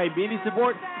peer-to-peer diabetes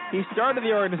support. He started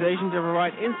the organization to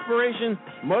provide inspiration,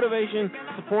 motivation,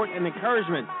 support, and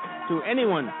encouragement to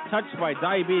anyone touched by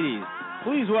diabetes.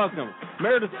 Please welcome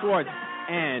Meredith Schwartz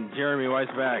and Jeremy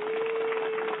Weisbach.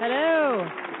 Hello.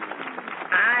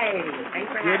 Hi.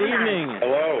 Thanks for having us. Good evening.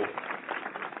 Hello.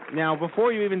 Now,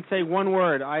 before you even say one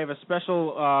word, I have a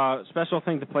special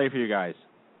thing to play for you guys.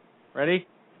 Ready?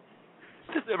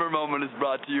 This Immer moment is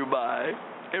brought to you by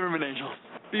Immerman Angels.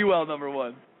 Be well, number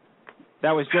 1.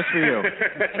 That was just for you.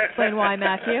 Explain why,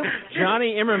 Matthew.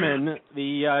 Johnny Immerman,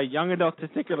 the young adult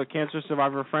testicular cancer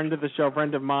survivor, friend of the show,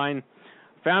 friend of mine,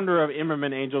 founder of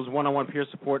Immerman Angels, one-on-one peer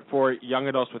support for young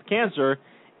adults with cancer,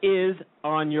 is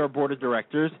on your board of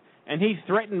directors, and he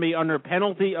threatened me under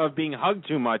penalty of being hugged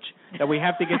too much that we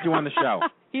have to get you on the show.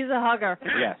 He's a hugger.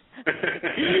 Yes.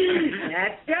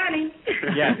 That's Johnny.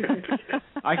 Yes.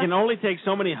 I can only take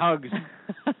so many hugs.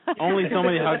 Only so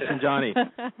many hugs from Johnny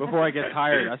before I get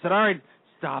tired. I said, all right,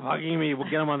 stop hugging me. We'll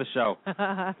get him on the show.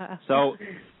 So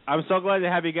I'm so glad to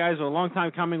have you guys. It was a long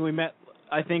time coming. We met,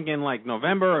 I think, in like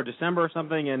November or December or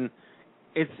something, and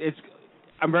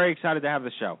I'm very excited to have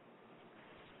the show.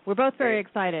 We're both very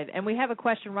excited, and we have a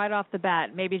question right off the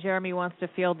bat. Maybe Jeremy wants to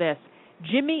field this.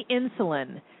 Jimmy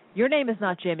Insulin. Your name is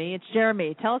not Jimmy, it's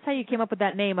Jeremy. Tell us how you came up with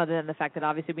that name other than the fact that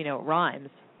obviously we know it rhymes.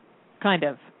 Kind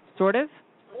of. Sort of?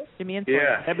 Jimmy Insulin.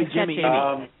 Yeah. That'd be Jimmy.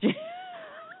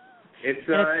 It's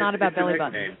not about belly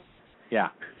button. Nickname. Yeah.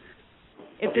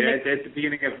 At the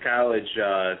beginning of college,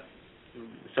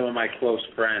 some of my close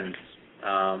friends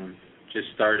just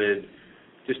started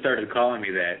calling me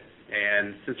that.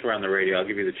 And since we're on the radio, I'll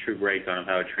give you the true breakdown of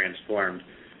how it transformed.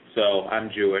 So I'm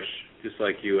Jewish, just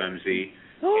like you, MZ,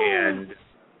 and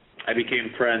I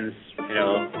became friends, with...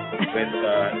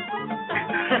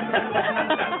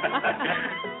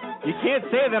 You can't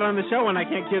say that on the show when I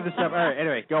can't cue this up. All right,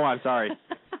 anyway, go on, sorry.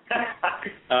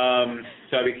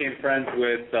 So I became friends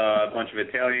with a bunch of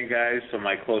Italian guys, so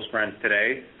my close friends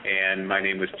today, and my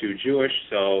name was too Jewish,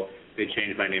 so they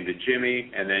changed my name to Jimmy,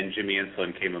 and then Jimmy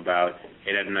Insulin came about.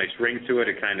 It had a nice ring to it.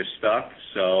 It kind of stuck,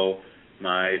 so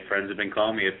my friends have been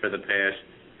calling me it for the past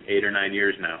 8 or 9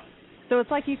 years now. So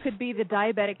it's like you could be the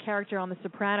diabetic character on The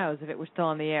Sopranos if it were still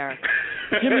on the air.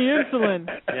 Jimmy Insulin.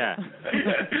 Yeah.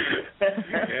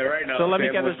 Yeah, right now. So let me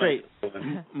get this straight.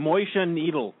 Moisha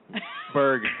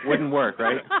Needleberg wouldn't work,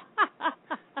 right?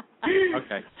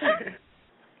 Okay.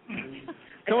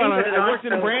 Come on, I worked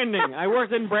in branding. I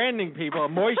worked in branding, people.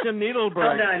 Moisha Needleberg.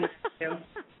 Well done.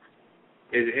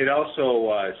 It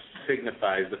also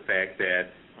signifies the fact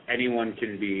that anyone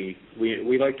can be.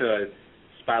 We like to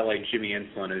spotlight Jimmy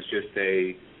Insulin as just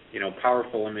a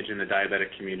powerful image in the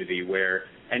diabetic community where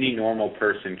any normal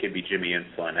person can be Jimmy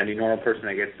Insulin. Any normal person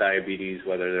that gets diabetes,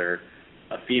 whether they're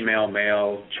a female,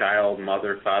 male, child,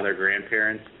 mother, father,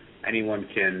 grandparents, anyone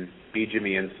can be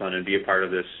Jimmy Insulin and be a part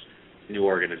of this new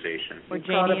organization. We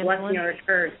call it a blessing or a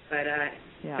curse, but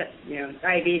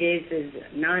diabetes is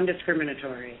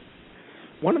non-discriminatory.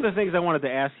 One of the things I wanted to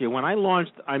ask you, when I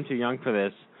launched I'm Too Young for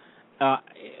This,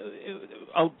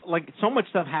 like so much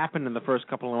stuff happened in the first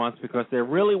couple of months because there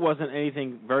really wasn't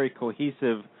anything very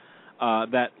cohesive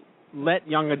that let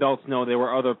young adults know there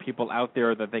were other people out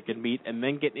there that they could meet and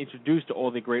then get introduced to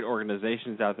all the great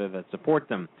organizations out there that support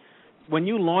them. When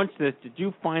you launched this, did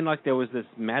you find like there was this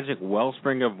magic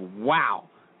wellspring of, wow,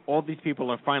 all these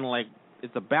people are finally like,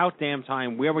 it's about damn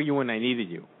time, where were you when I needed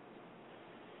you?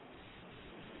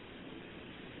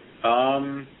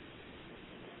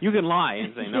 You can lie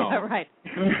and say no. Yeah, right.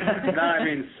 No, I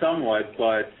mean somewhat,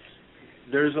 but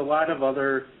there's a lot of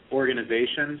other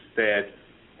organizations that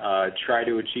try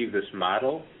to achieve this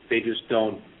model. They just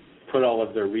don't put all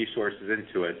of their resources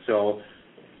into it. So,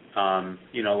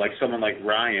 like someone like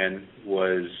Ryan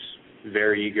was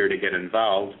very eager to get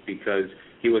involved because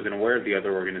he wasn't aware of the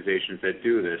other organizations that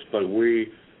do this. But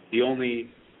the only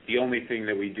thing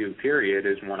that we do, period,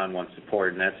 is one-on-one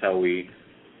support, and that's how we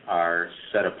are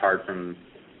set apart from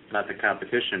not the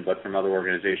competition, but from other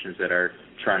organizations that are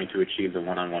trying to achieve the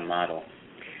one-on-one model.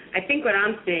 I think what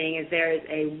I'm seeing is there is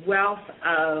a wealth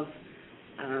of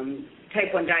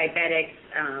type 1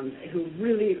 diabetics who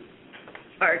really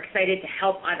are excited to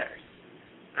help others.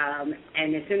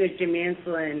 And as soon as Jimmy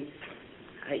Insulin,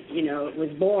 was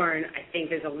born, I think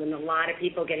there's been a lot of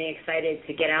people getting excited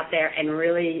to get out there and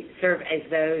really serve as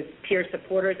those peer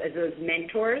supporters, as those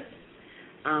mentors.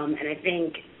 And I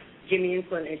think Jimmy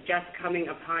Insulin is just coming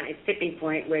upon a tipping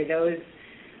point where those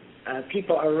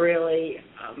people are really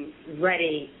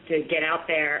ready to get out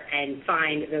there and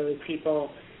find those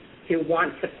people who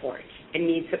want support and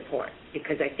need support,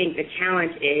 because I think the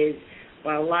challenge is,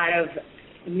 while a lot of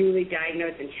newly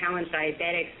diagnosed and challenged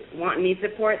diabetics want and need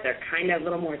support, they're kind of a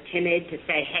little more timid to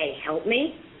say, hey, help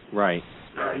me. Right.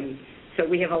 So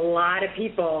we have a lot of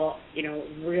people,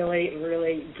 really,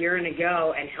 really gearing to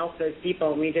go and help those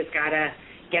people. And we just got to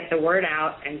get the word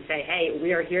out and say, hey,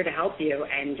 we are here to help you,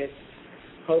 and just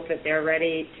hope that they're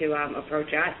ready to approach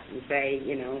us and say,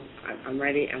 I'm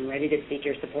ready to seek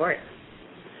your support.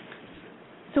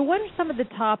 So what are some of the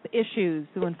top issues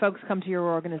when folks come to your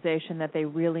organization that they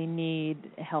really need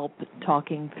help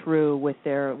talking through with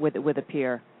a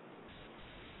peer?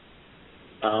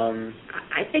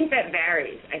 I think that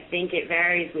varies. I think it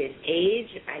varies with age.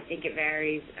 I think it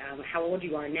varies how old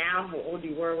you are now, how old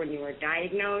you were when you were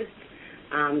diagnosed.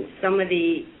 Some of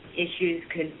the issues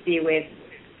could be with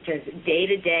just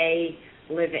day-to-day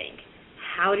living.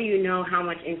 How do you know how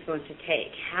much insulin to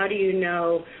take? How do you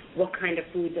know what kind of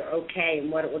foods are okay and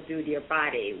what it will do to your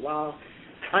body? While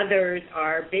others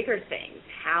are bigger things.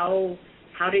 How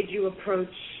did you approach,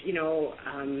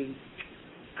 I'm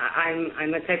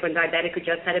a type 1 diabetic who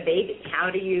just had a baby.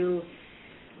 How do you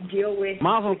deal with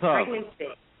pregnancy?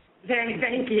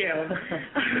 Thank you.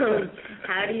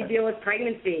 How do you deal with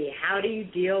pregnancy? How do you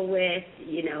deal with,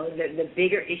 the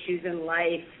bigger issues in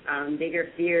life, bigger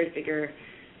fears,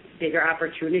 bigger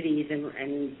opportunities,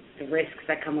 and the risks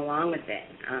that come along with it?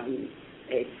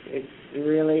 It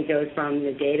really goes from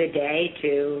the day-to-day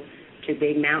to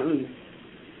big mountains.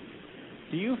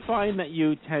 Do you find that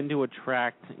you tend to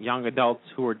attract young adults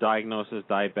who are diagnosed as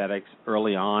diabetics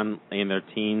early on in their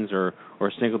teens or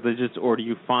single digits, or do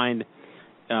you find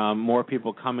more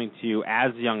people coming to you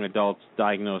as young adults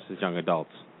diagnosed as young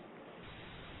adults?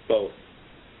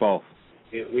 Both.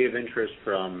 We have interest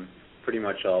from pretty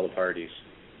much all the parties.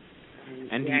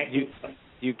 And do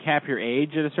you cap your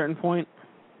age at a certain point?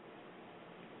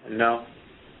 No.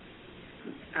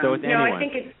 So it's anyone. I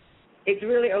think it's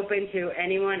really open to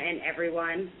anyone and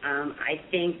everyone. I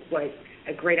think what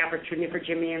a great opportunity for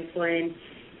Jimmy Insulin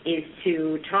is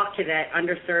to talk to that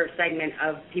underserved segment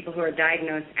of people who are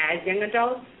diagnosed as young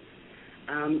adults.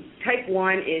 Type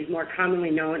 1 is more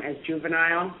commonly known as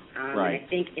juvenile. Right. I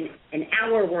think in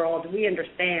our world, we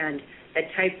understand that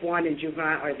type 1 and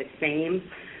juvenile are the same.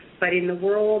 But in the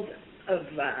world of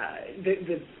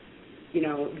the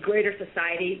greater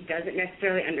society doesn't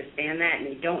necessarily understand that, and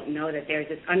they don't know that there's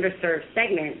this underserved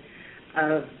segment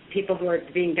of people who are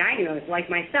being diagnosed,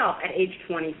 like myself, at age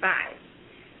 25.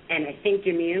 And I think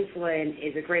Jimmy Insulin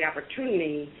is a great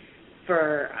opportunity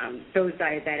for those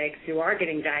diabetics who are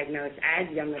getting diagnosed as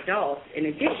young adults, in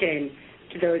addition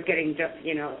to those getting,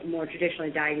 more traditionally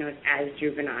diagnosed as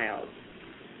juveniles.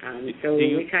 So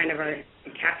we kind of are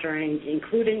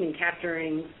including and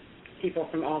capturing people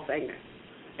from all segments.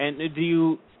 And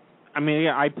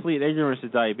I plead ignorance to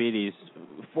diabetes.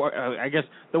 I guess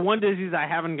the one disease I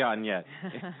haven't gotten yet.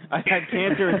 I've had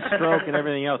cancer and stroke and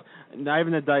everything else, not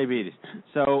even the diabetes.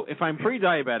 So if I'm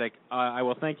pre-diabetic, I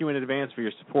will thank you in advance for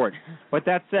your support. But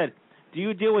that said, do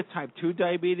you deal with type 2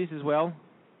 diabetes as well?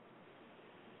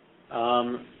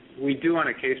 We do on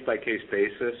a case-by-case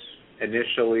basis.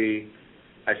 Initially,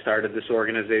 I started this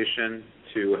organization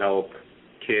to help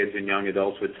kids and young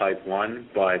adults with type 1,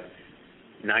 but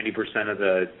 90% of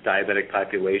the diabetic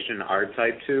population are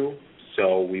type 2,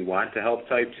 so we want to help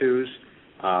type 2s.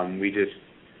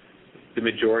 The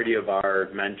majority of our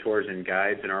mentors and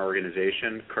guides in our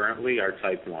organization currently are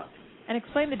type 1. And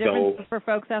explain the difference for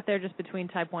folks out there just between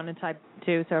type 1 and type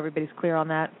 2 so everybody's clear on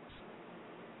that.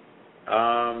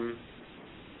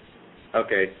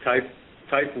 Okay,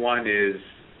 type 1 is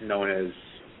known as,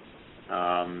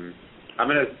 I'm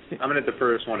gonna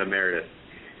defer this one to Meredith.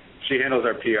 She handles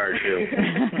our PR too.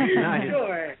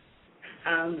 Sure.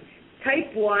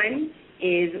 Type 1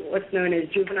 is what's known as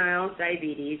juvenile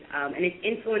diabetes, and it's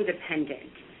insulin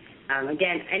dependent.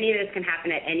 Again, any of this can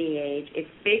happen at any age. It's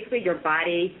basically your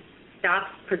body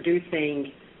stops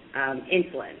producing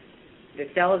insulin. The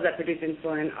cells that produce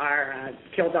insulin are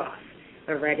killed off,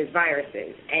 or read as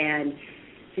viruses, and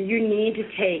so you need to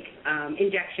take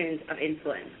injections of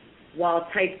insulin. While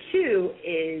type 2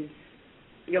 is,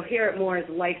 you'll hear it more as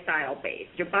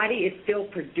lifestyle-based. Your body is still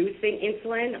producing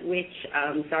insulin, which,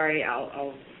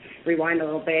 I'll rewind a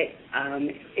little bit.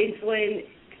 Insulin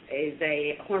is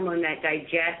a hormone that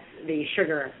digests the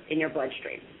sugar in your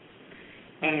bloodstream.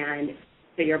 And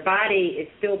so your body is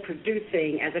still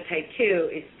producing, as a type 2,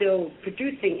 is still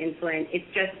producing insulin. It's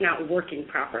just not working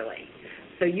properly.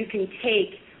 So you can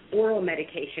take oral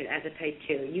medication as a type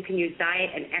 2. You can use diet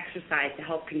and exercise to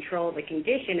help control the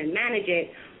condition and manage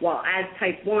it, while as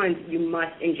type 1, you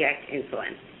must inject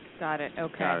insulin. Got it.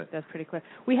 Okay. Got it. That's pretty clear.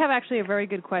 We have actually a very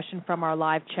good question from our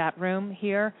live chat room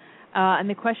here. And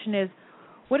the question is,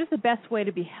 what is the best way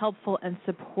to be helpful and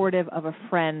supportive of a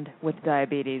friend with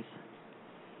diabetes?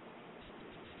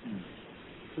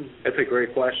 That's a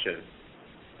great question.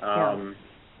 And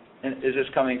is this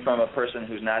coming from a person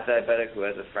who's not diabetic who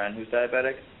has a friend who's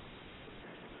diabetic?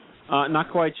 Not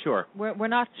quite sure. We're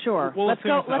not sure. We'll let's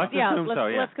go. assume so.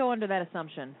 Let's go under that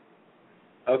assumption.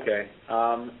 Okay.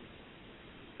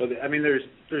 There's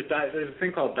a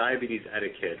thing called diabetes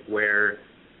etiquette where,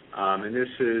 and this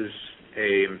is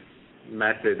a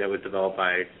method that was developed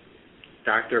by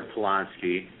Dr.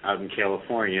 Polanski out in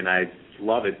California, and I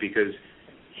love it because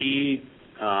he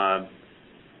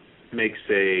makes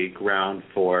a ground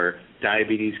for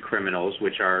diabetes criminals,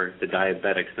 which are the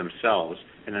diabetics themselves,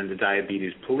 and then the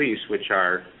diabetes police, which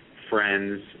are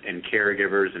friends and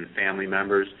caregivers and family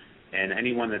members and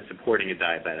anyone that's supporting a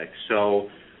diabetic. So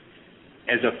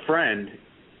as a friend,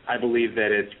 I believe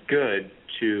that it's good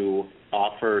to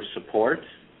offer support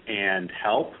and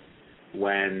help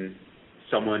when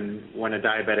a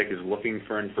diabetic is looking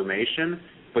for information,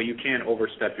 but you can't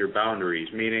overstep your boundaries,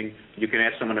 meaning you can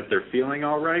ask someone if they're feeling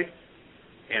all right,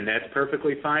 and that's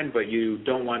perfectly fine, but you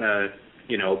don't want to,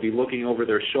 be looking over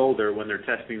their shoulder when they're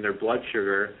testing their blood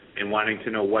sugar and wanting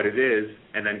to know what it is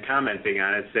and then commenting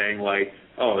on it saying like,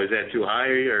 oh, is that too high,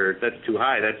 or that's too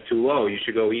high, that's too low, you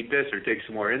should go eat this or take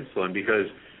some more insulin, because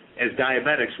as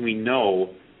diabetics we know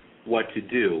what to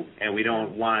do, and we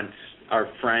don't want our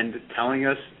friend telling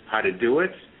us how to do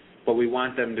it, but we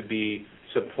want them to be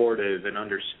supportive and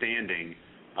understanding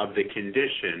of the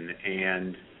condition,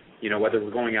 and whether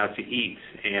we're going out to eat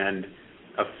and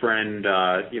a friend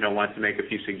wants to make a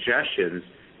few suggestions,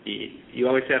 you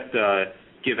always have to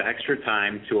give extra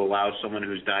time to allow someone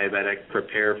who's diabetic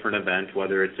prepare for an event,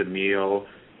 whether it's a meal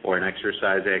or an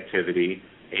exercise activity,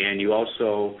 and you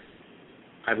also,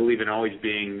 I believe in always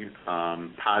being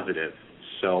positive,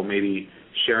 so maybe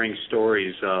sharing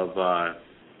stories of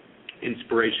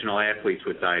inspirational athletes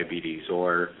with diabetes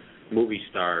or movie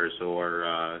stars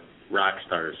or rock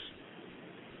stars.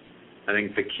 I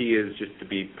think the key is just to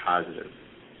be positive.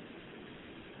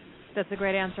 That's a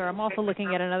great answer. I'm also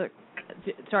looking at another.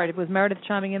 Sorry, was Meredith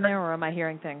chiming in there, or am I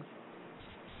hearing things?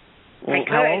 Well,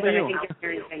 how old are you? I think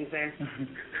you're hearing things there.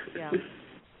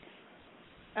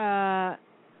 Yeah.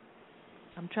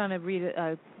 I'm trying to read it.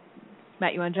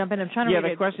 Matt, you want to jump in? I'm trying to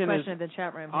read the question in the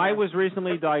chat room. I was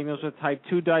recently diagnosed with type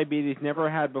 2 diabetes, never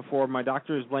had before. My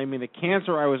doctor is blaming the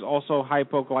cancer. I was also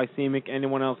hypoglycemic.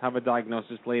 Anyone else have a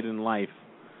diagnosis late in life?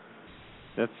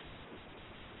 That's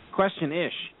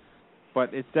question-ish,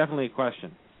 but it's definitely a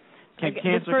question.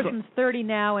 This person's 30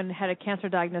 now and had a cancer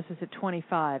diagnosis at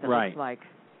 25, it looks like.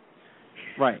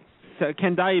 Right. So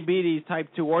can diabetes type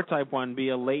 2 or type 1 be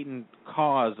a latent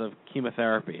cause of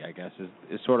chemotherapy, I guess,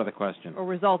 is sort of the question. Or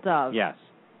result of? Yes.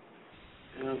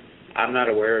 I'm not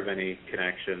aware of any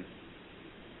connection.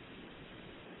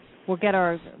 We'll get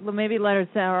our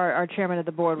chairman of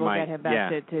the board, we'll get him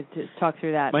back to talk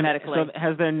through that medically. So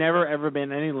has there never ever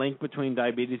been any link between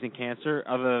diabetes and cancer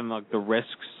other than like the risks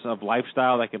of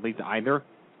lifestyle that could lead to either?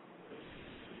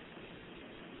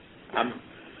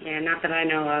 Not that I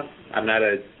know of. I'm not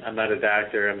a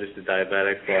doctor. I'm just a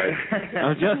diabetic. But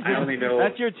I only know.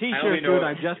 That's your T-shirt, dude.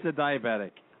 I'm just a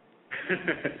diabetic.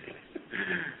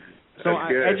 So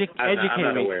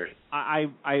educate me. Aware.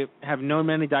 I have known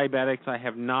many diabetics. I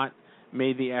have not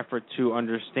made the effort to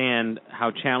understand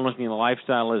how challenging the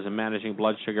lifestyle is in managing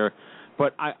blood sugar.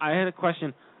 But I had a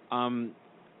question.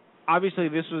 Obviously,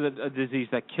 this was a disease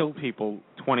that killed people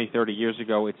 20, 30 years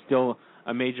ago. It's still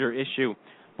a major issue.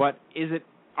 But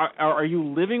are you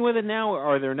living with it now?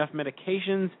 Are there enough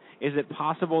medications? Is it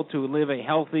possible to live a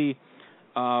healthy,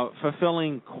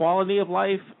 fulfilling quality of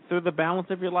life through the balance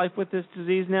of your life with this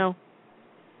disease now?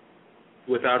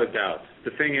 Without a doubt.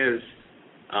 The thing is,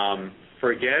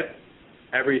 forget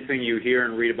everything you hear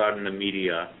and read about in the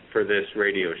media for this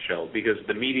radio show, because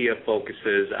the media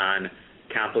focuses on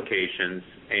complications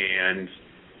and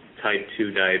type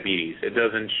 2 diabetes. It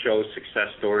doesn't show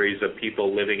success stories of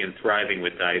people living and thriving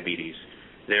with diabetes.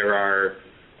 There are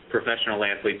professional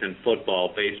athletes in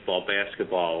football, baseball,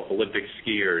 basketball, Olympic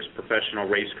skiers, professional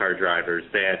race car drivers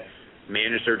that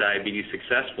manage their diabetes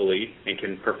successfully and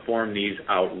can perform these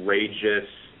outrageous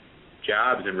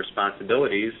jobs and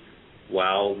responsibilities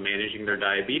while managing their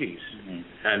diabetes. Mm-hmm.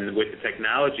 And with the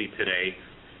technology today,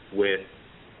 with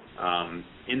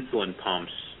insulin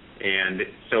pumps, and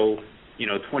so,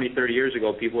 20, 30 years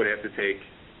ago, people would have to take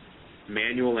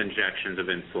manual injections of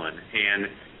insulin, and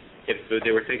if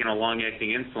they were taking a long-acting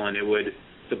insulin, it would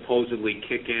supposedly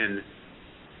kick in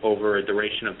over a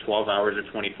duration of 12 hours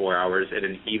or 24 hours at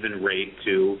an even rate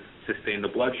to sustain the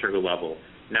blood sugar level.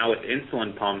 Now with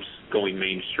insulin pumps going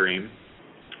mainstream,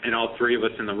 and all three of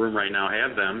us in the room right now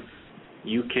have them,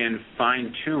 you can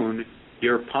fine-tune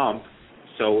your pump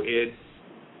so it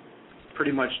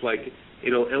pretty much like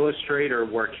it'll illustrate or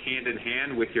work hand in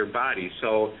hand with your body.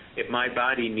 So if my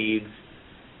body needs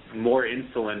more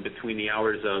insulin between the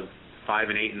hours of 5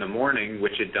 and 8 in the morning,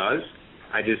 which it does,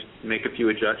 I just make a few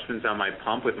adjustments on my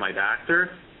pump with my doctor,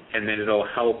 and then it'll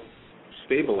help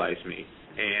stabilize me.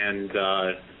 And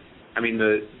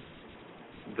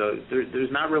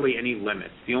there's not really any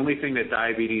limits. The only thing that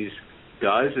diabetes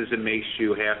does is it makes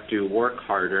you have to work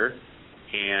harder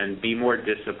and be more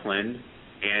disciplined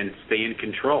and stay in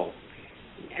control.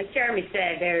 As Jeremy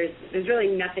said, there's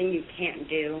really nothing you can't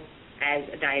do as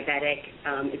a diabetic.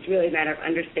 It's really a matter of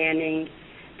understanding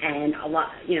and a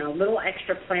little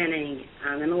extra planning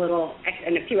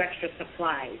and a few extra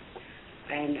supplies.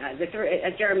 And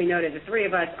as Jeremy noted, the three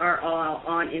of us are all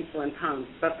on insulin pumps.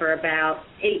 But for about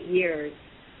 8 years,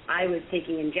 I was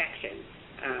taking injections,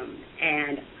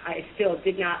 and I still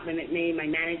did not limit me. My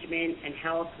management and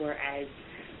health were as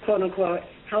quote unquote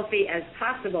healthy as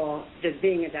possible, just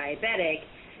being a diabetic.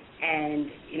 And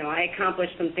I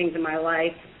accomplished some things in my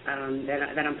life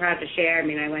that I'm proud to share. I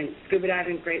mean, I went scuba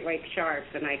diving with great white sharks,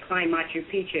 and I climbed Machu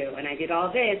Picchu, and I did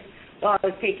all this while I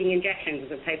was taking injections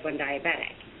as a type 1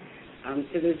 diabetic.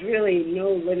 So there's really no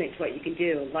limit to what you can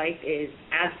do. Life is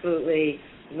absolutely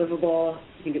livable.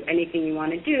 You can do anything you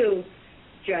want to do,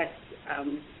 just a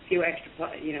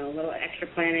little extra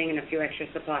planning and a few extra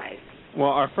supplies.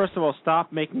 Well, first of all,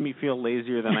 stop making me feel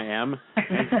lazier than I am.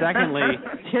 And secondly,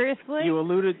 seriously, you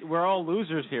alluded we're all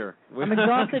losers here. I'm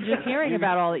exhausted just hearing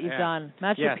about all that you've done.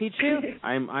 Machu Picchu.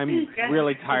 I'm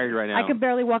really tired right now. I can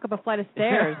barely walk up a flight of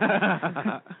stairs.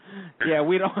 Yeah,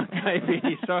 we don't have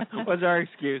diabetes, so what's our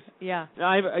excuse? Yeah.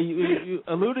 You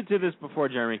alluded to this before,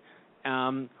 Jeremy.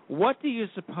 What do you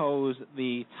suppose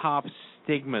the top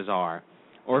stigmas are,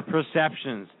 or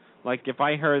perceptions? Like if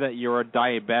I heard that you're a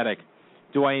diabetic,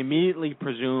 do I immediately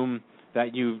presume that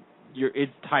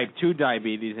it's type 2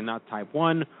 diabetes and not type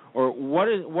 1, or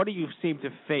what do you seem to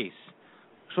face?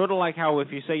 Sort of like how if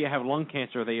you say you have lung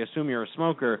cancer, they assume you're a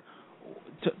smoker.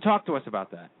 Talk to us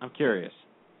about that. I'm curious.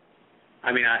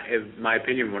 I mean, in my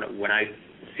opinion, when I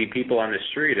see people on the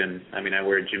street, and I mean, I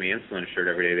wear a Jimmy Insulin shirt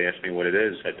every day. They ask me what it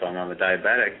is. I tell them I'm a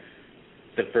diabetic.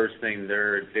 The first thing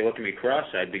they look at me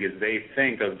cross-eyed because they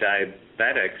think of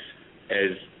diabetics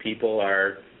as people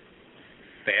are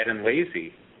fat and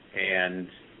lazy and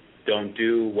don't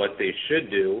do what they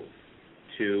should do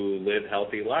to live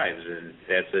healthy lives, and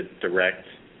that's a direct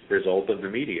result of the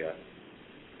media.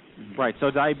 Right, so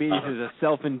diabetes is a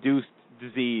self-induced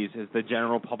disease is the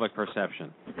general public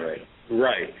perception.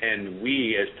 Right, and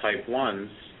we as type 1s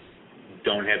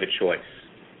don't have a choice.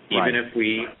 Even if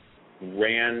we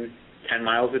ran 10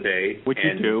 miles a day. Which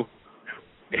you do.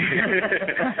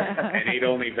 and ate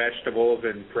only vegetables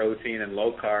and protein and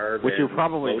low carb which and you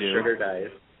probably low sugar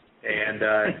diet. And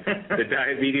the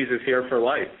diabetes is here for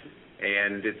life,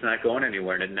 and it's not going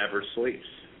anywhere, and it never sleeps.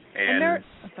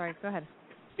 Sorry, go ahead.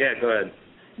 Yeah, go ahead.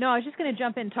 No, I was just going to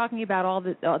jump in talking about all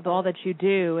that you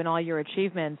do and all your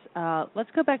achievements. Let's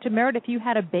go back to Meredith. You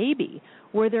had a baby.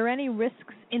 Were there any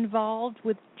risks involved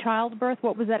with childbirth?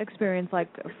 What was that experience like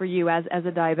for you as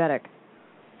a diabetic?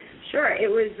 Sure, it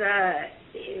was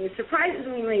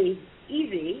surprisingly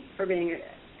easy for being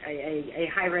a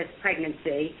high-risk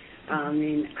pregnancy. I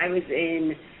mean, I was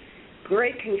in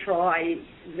great control.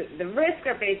 The risks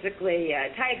are basically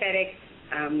diabetics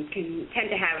can tend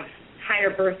to have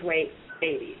higher birth weight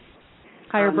babies.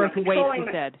 Higher birth weight, you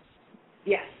said?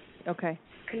 Yes. Okay.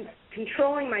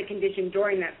 Controlling my condition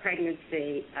during that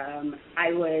pregnancy,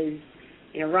 I was,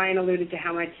 Ryan alluded to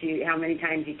how many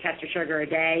times you test your sugar a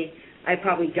day. I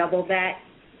probably doubled that.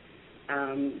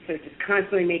 So just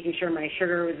constantly making sure my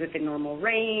sugar was within normal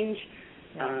range.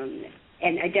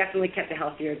 And I definitely kept a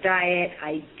healthier diet.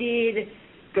 I did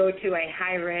go to a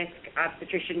high-risk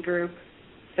obstetrician group,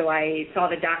 so I saw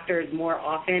the doctors more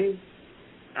often.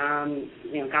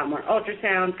 Got more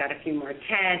ultrasounds, got a few more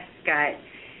tests,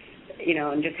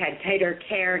 and just had tighter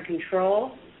care and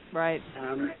control. Right.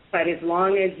 But as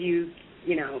long as you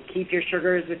keep your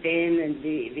sugars within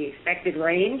the expected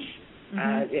range,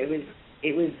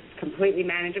 it was completely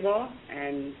manageable,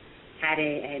 and had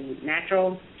a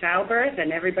natural childbirth,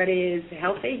 and everybody is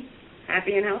happy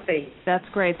and healthy. That's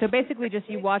great. So basically, just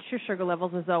you watch your sugar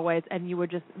levels as always, and you were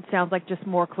it sounds like just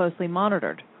more closely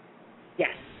monitored. Yes.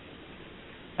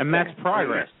 And that's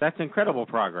progress. That's incredible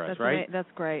progress, right? That's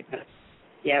great.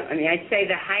 Yeah, I mean, I'd say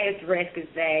the highest risk is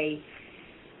they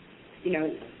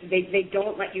they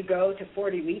don't let you go to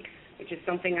 40 weeks, which is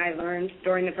something I learned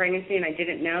during the pregnancy and I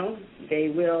didn't know. They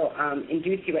will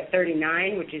induce you at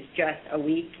 39, which is just a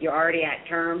week. You're already at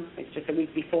term. It's just a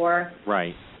week before.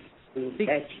 Right.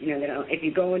 That, they don't, if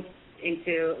you go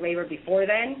into labor before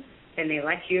then they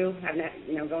let you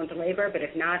go into labor. But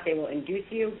if not, they will induce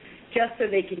you just so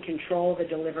they can control the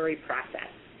delivery process.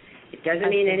 It doesn't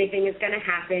mean anything is going to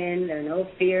happen. There are no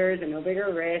fears and no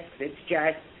bigger risks. It's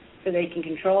just so they can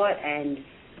control it and,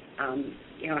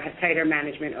 have tighter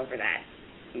management over that.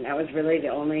 And that was really the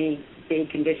only big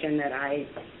condition that I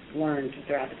learned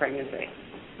throughout the pregnancy.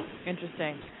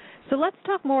 Interesting. So let's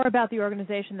talk more about the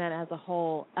organization then as a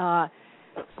whole.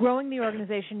 Growing the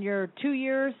organization, you're 2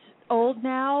 years old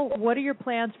now. What are your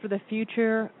plans for the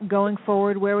future going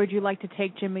forward? Where would you like to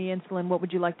take Jimmy Insulin? What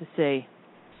would you like to see?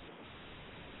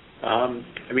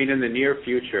 In the near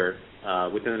future,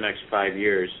 within the next 5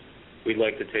 years, we'd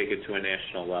like to take it to a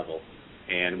national level.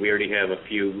 And we already have a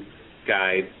few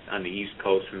guides on the East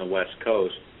Coast and the West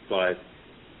Coast, but,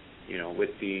 with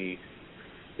the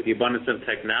abundance of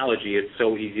technology, it's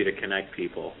so easy to connect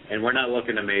people. And we're not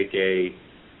looking to make a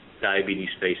diabetes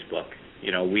Facebook.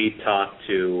 We talk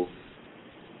to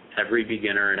every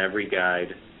beginner and every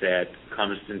guide that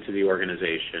comes into the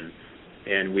organization,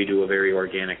 and we do a very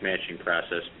organic matching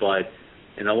process. But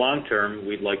in the long term,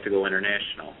 we'd like to go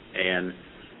international. And,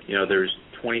 there's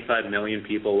 25 million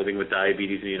people living with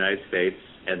diabetes in the United States,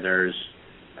 and there's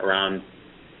around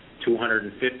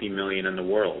 250 million in the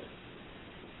world.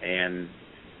 And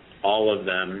all of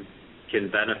them can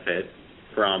benefit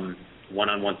from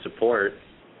one-on-one support,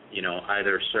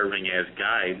 either serving as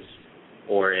guides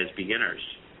or as beginners.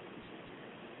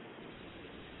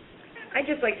 I'd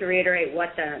just like to reiterate what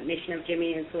the mission of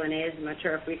Jimmy Insulin is. I'm not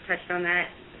sure if we've touched on that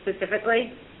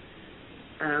specifically.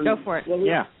 Go for it. What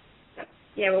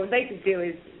we'd like to do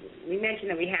is, we mentioned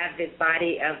that we have this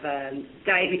body of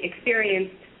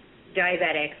experienced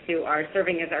diabetics who are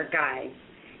serving as our guides,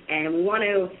 and we want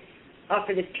to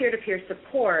offer this peer-to-peer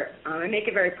support and make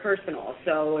it very personal.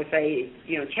 So if a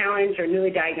challenged or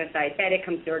newly diagnosed diabetic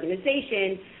comes to the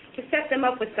organization, to set them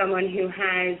up with someone who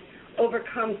has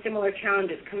overcome similar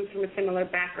challenges, comes from a similar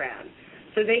background,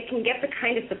 so they can get the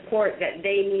kind of support that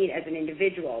they need as an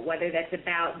individual, whether that's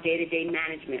about day-to-day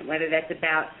management, whether that's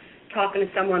about talking to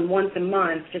someone once a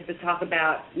month just to talk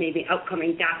about maybe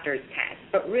upcoming doctor's tests,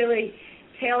 but really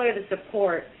tailor the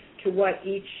support to what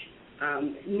each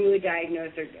newly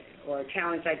diagnosed or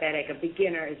challenged diabetic, a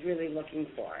beginner, is really looking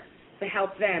for, to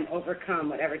help them overcome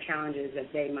whatever challenges that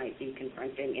they might be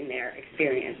confronting in their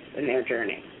experience, in their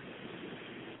journey.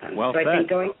 Well said. I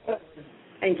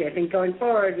think going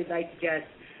forward, we'd like to just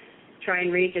try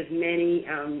and reach as many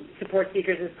support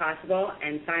seekers as possible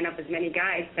and sign up as many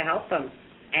guides to help them,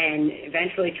 and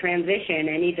eventually transition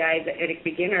any diabetic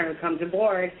beginner who comes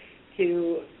aboard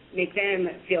to make them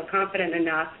feel confident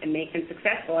enough and make them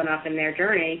successful enough in their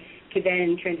journey to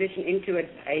then transition into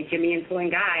a Jimmy Insulin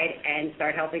guide and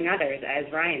start helping others, as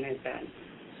Ryan has done.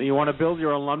 So you want to build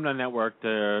your alumni network,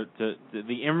 the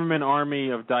Immerman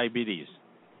Army of Diabetes.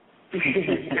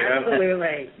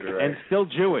 Absolutely. And still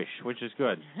Jewish, which is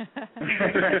good.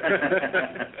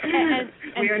 and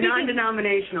we are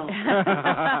non-denominational.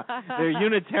 They're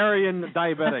Unitarian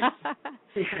diabetics.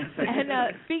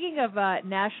 And speaking of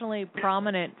nationally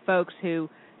prominent folks who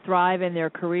thrive in their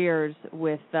careers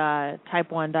with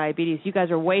type 1 diabetes, you guys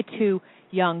are way too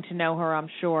young to know her, I'm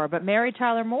sure, but Mary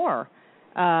Tyler Moore,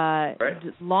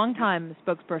 longtime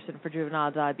spokesperson for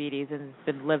juvenile diabetes, and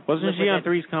Wasn't she on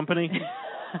Three's Company?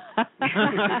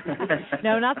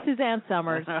 No, not Suzanne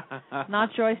Summers,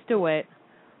 not Joyce DeWitt.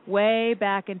 Way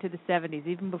back into the 70s,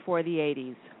 even before the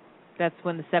 80s. That's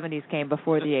when the 70s came,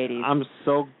 before the 80s. I'm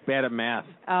so bad at math.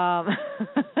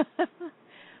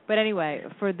 But anyway,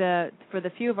 for the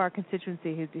few of our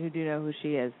constituency who do know who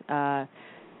she is,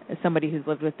 somebody who's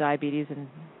lived with diabetes and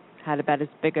had about as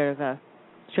big of a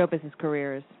show business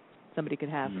career as somebody could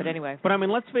have. But anyway. But,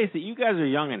 let's face it, you guys are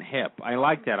young and hip. I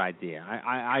like that idea.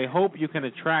 I hope you can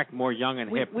attract more young and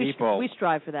hip people. We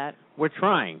strive for that. We're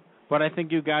trying. But I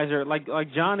think you guys are, like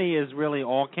Johnny is really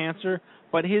all cancer,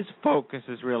 but his focus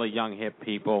is really young, hip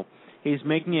people. He's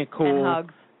making it cool. And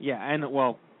hugs. Yeah, and,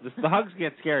 the hugs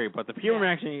get scary, but the pure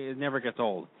reaction, it never gets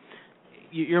old.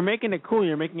 You're making it cool.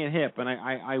 You're making it hip, and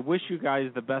I wish you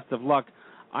guys the best of luck.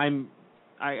 I'm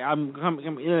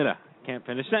can't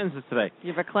finish sentences today.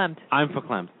 You're verklempt. I'm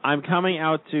verklempt. I'm coming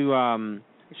out to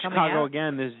Chicago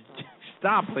again.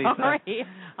 Stop, please. Sorry.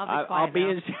 I'll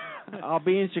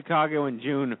be in Chicago in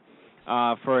June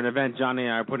for an event Johnny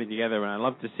and I are putting together, and I'd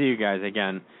love to see you guys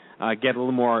again, get a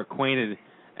little more acquainted.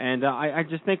 And I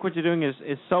just think what you're doing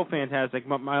is so fantastic.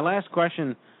 My last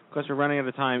question because we're running out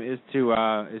of time, is to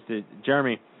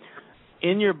Jeremy.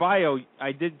 In your bio,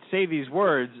 I did say these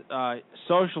words,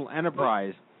 social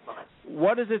enterprise.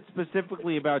 What is it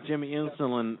specifically about Jimmy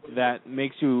Insulin that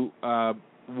makes you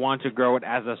want to grow it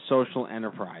as a social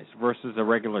enterprise versus a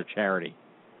regular charity?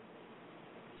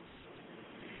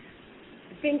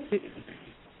 I think.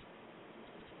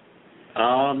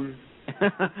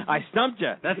 I stumped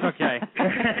you. That's okay.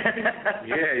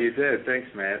 Yeah, you did. Thanks,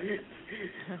 Matt.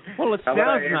 Well, it sounds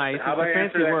nice. How about I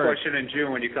answer that word. question in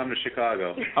June when you come to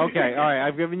Chicago? Okay, all right.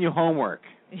 I've given you homework.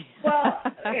 Well,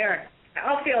 here,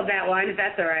 I'll field that one if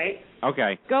that's all right.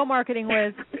 Okay. Go, marketing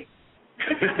Liz.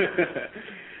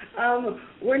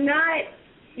 We're not,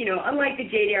 unlike the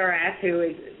JDRF, who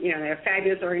is, they're a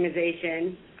fabulous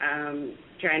organization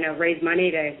trying to raise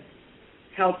money to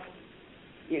help,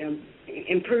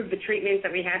 improve the treatments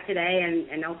that we have today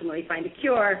and ultimately find a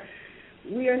cure.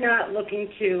 We are not looking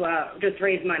to just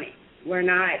raise money. We're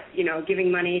not, giving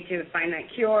money to find that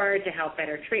cure, to help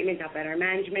better treatment, to help better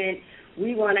management.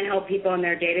 We want to help people in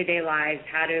their day-to-day lives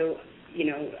how to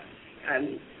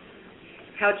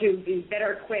be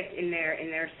better equipped in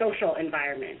their social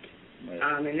environment.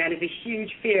 Right. And that is a huge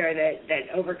fear that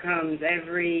overcomes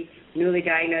every newly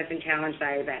diagnosed and challenged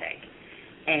diabetic.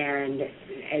 And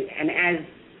as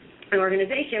an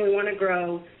organization, we want to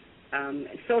grow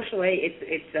socially.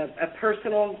 It's a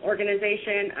personal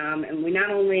organization, and we not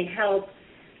only help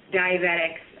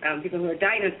diabetics, people who are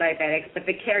diagnosed diabetics, but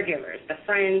the caregivers, the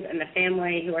friends and the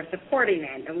family who are supporting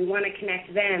them. And we want to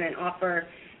connect them and offer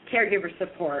caregiver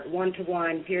support,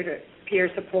 one-to-one, peer-to-peer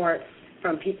support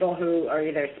from people who are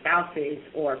either spouses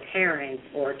or parents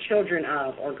or children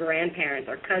of or grandparents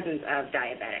or cousins of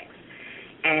diabetics.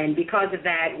 And because of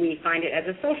that, we find it as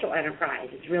a social enterprise.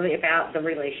 It's really about the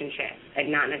relationship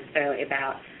and not necessarily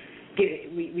about,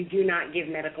 we do not give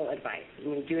medical advice.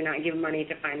 We do not give money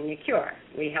to finding a cure.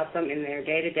 We help them in their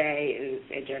day-to-day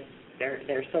and just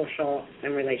their social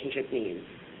and relationship needs.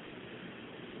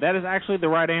 That is actually the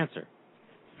right answer.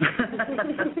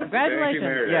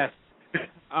 Congratulations. Yes.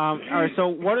 All right. So,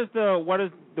 what is the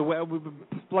we've been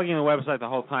plugging the website the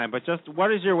whole time, but just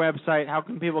what is your website? How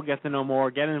can people get to know more,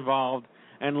 get involved,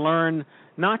 and learn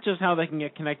not just how they can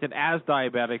get connected as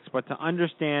diabetics, but to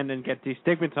understand and get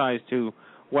destigmatized to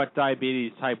what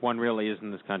diabetes type 1 really is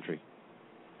in this country?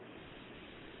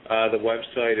 The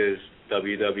website is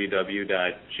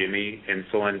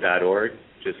www.jimmyinsulin.org,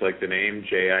 just like the name,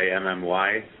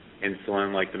 JIMMY,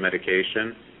 insulin like the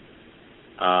medication.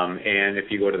 And if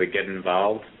you go to the Get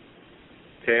Involved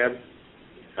tab,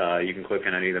 you can click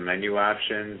on any of the menu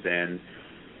options, and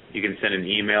you can send an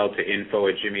email to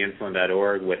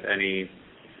info@jimmyinsulin.org with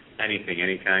anything,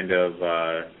 any kind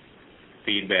of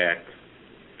feedback,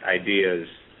 ideas.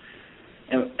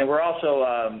 And we're also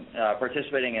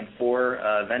participating in 4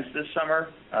 events this summer.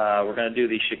 We're going to do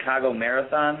the Chicago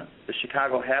Marathon, the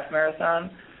Chicago Half Marathon,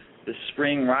 the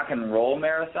Spring Rock and Roll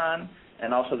Marathon,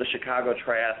 and also the Chicago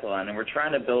Triathlon. And we're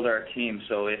trying to build our team,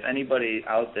 so if anybody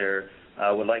out there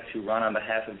would like to run on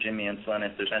behalf of Jimmy Insulin,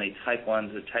 if there's any type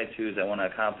 1s or type 2s that want to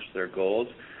accomplish their goals,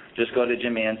 just go to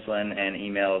Jimmy Insulin and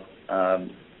email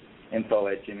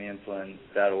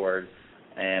info@jimmyinsulin.org,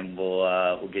 and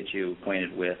we'll get you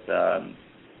acquainted with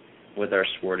our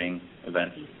sporting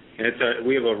events. And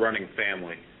we have a running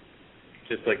family,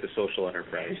 just like the social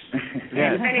enterprise.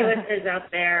 And if any listeners out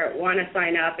there want to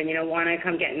sign up and want to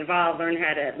come get involved, learn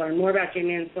more about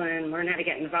Jimmy Insulin, learn how to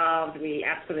get involved, we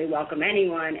absolutely welcome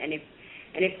anyone. And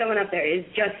if someone out there is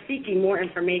just seeking more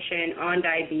information on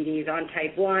diabetes, on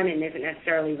type 1, and isn't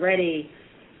necessarily ready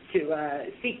to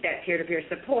seek that peer-to-peer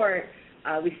support,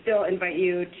 we still invite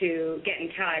you to get in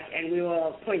touch, and we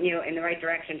will point you in the right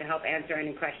direction to help answer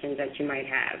any questions that you might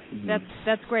have.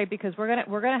 That's great, because we're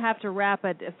gonna have to wrap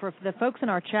it. For the folks in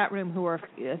our chat room who are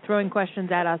throwing questions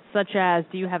at us, such as,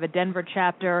 do you have a Denver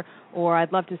chapter, or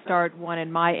I'd love to start one in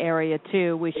my area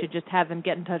too, we should just have them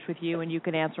get in touch with you, and you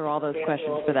can answer all those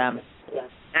questions for them.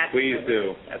 Please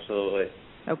do. Absolutely.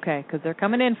 Okay, because they're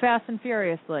coming in fast and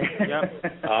furiously. Yep.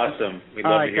 Awesome. We'd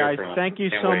all love right, to hear guys, from them. thank you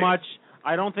Can't so wait. much.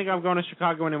 I don't think I'm going to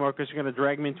Chicago anymore because you're going to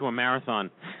drag me into a marathon.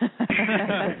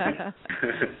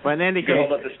 But in any case,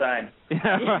 hold up the sign.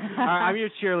 I'm your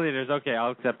cheerleaders. Okay,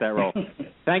 I'll accept that role.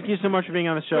 Thank you so much for being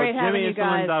on the show. Great having you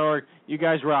guys. JimmyInsulin.org. You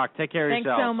guys rock. Take care of Thanks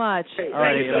yourselves. so much. All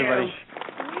right, everybody.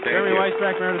 Jeremy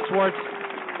Weisbach, Meredith Schwartz.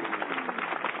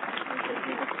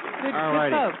 All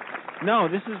righty. No,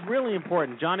 this is really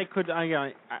important. Johnny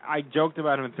I joked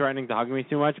about him threatening to hug me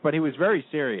too much, but he was very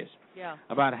serious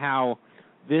about how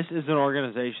this is an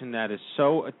organization that is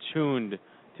so attuned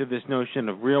to this notion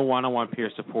of real one-on-one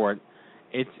peer support.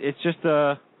 It's just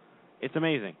It's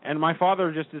amazing. And my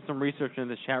father just did some research in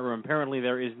this chat room. Apparently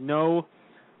there is no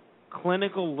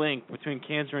clinical link between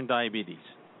cancer and diabetes,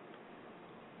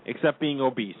 except being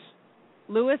obese.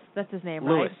 Lewis, that's his name,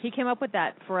 Lewis. right? He came up with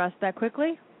that for us that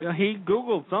quickly? Yeah, he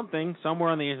Googled something somewhere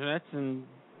on the internet, and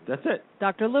that's it.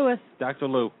 Dr. Lewis. Dr.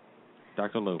 Lou.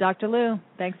 Dr. Lou. Dr. Lou,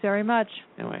 thanks very much.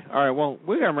 Anyway, all right, well,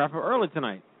 we're going to wrap up early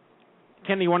tonight.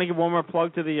 Kenny, you want to give one more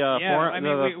plug to the forum? I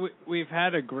mean, we've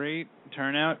had a great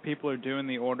turnout. People are doing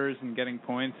the orders and getting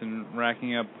points and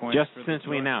racking up points. Just since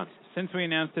we announced. Since we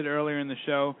announced it earlier in the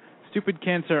show,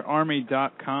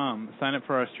 StupidCancerArmy.com. Sign up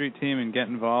for our street team and get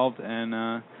involved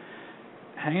and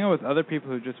hang out with other people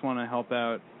who just want to help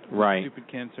out the Stupid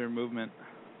Cancer movement.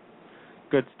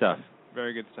 Good stuff.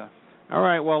 Very good stuff. All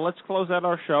right, well, let's close out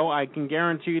our show. I can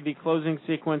guarantee you the closing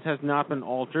sequence has not been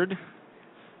altered.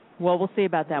 Well, we'll see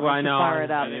about that once you fire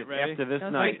it up. After this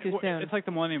Don't night. speak too soon. It's like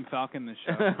the Millennium Falcon, this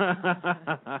show.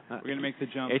 We're going to make the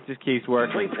jump. It just keeps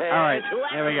working. All right,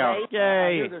 here we go. I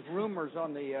Yay. hear there's rumors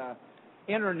on the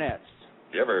internet.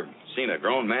 You ever seen a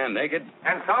grown man naked?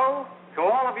 And so, to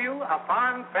all of you, a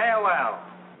fond farewell.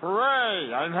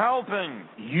 Hooray, I'm helping.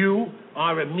 You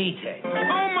are a meathead.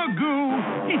 Oh,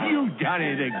 Magoo, you've done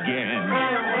it again.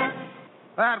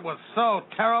 That was so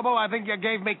terrible, I think you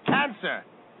gave me cancer.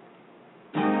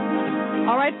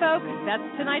 All right, folks, that's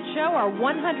tonight's show, our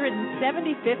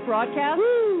 175th broadcast.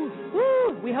 Woo!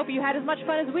 Woo! We hope you had as much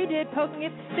fun as we did poking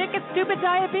its stick at Stupid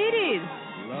Diabetes.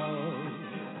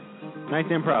 Nice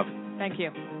improv. Thank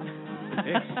you.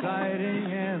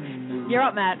 Exciting and new. You're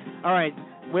up, Matt. All right.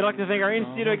 We'd like to thank our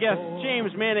in-studio guests,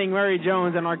 James Manning, Mary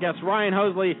Jones, and our guests, Ryan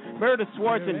Hosley, Meredith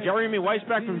Schwartz, and Jeremy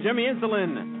Weisbach from Jimmy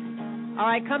Insulin. All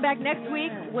right, come back next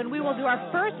week when we will do our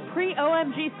first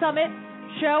pre-OMG Summit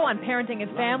show on parenting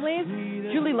and families.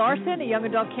 Julie Larson, a young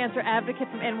adult cancer advocate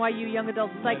from NYU Young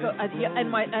Adult Psycho...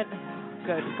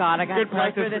 good God, I got good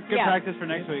practice. this. Good practice for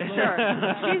next week. Sure.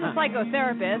 She's a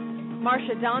psychotherapist.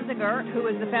 Marcia Donziger, who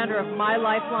is the founder of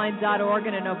MyLifeline.org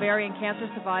and an ovarian cancer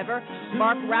survivor.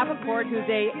 Mark Rappaport, who's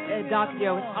a doctor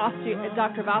of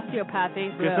osteopathy.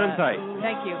 Gesundheit.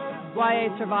 Thank you. YA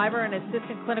survivor and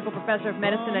assistant clinical professor of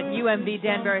medicine at UMB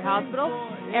Danbury Hospital.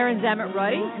 Aaron Zamet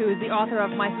Ruddy, who is the author of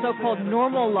My So-Called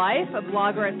Normal Life, a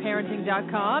blogger at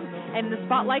parenting.com. And in the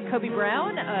spotlight, Kobe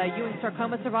Brown, a Ewing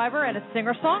sarcoma survivor and a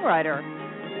singer-songwriter.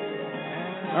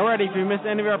 Alrighty, if you missed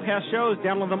any of our past shows,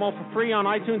 download them all for free on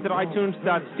iTunes at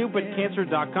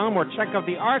itunes.stupidcancer.com or check out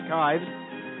the archives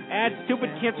at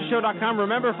stupidcancershow.com.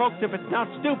 Remember, folks, if it's not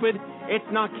stupid, it's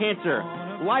not cancer.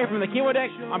 Live from the Kimo Deck,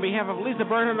 on behalf of Lisa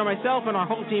Bernhardt and myself and our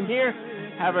whole team here,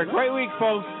 have a great week,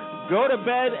 folks. Go to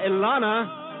bed,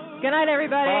 Ilana. Good night,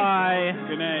 everybody. Bye.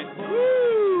 Good night. Woo!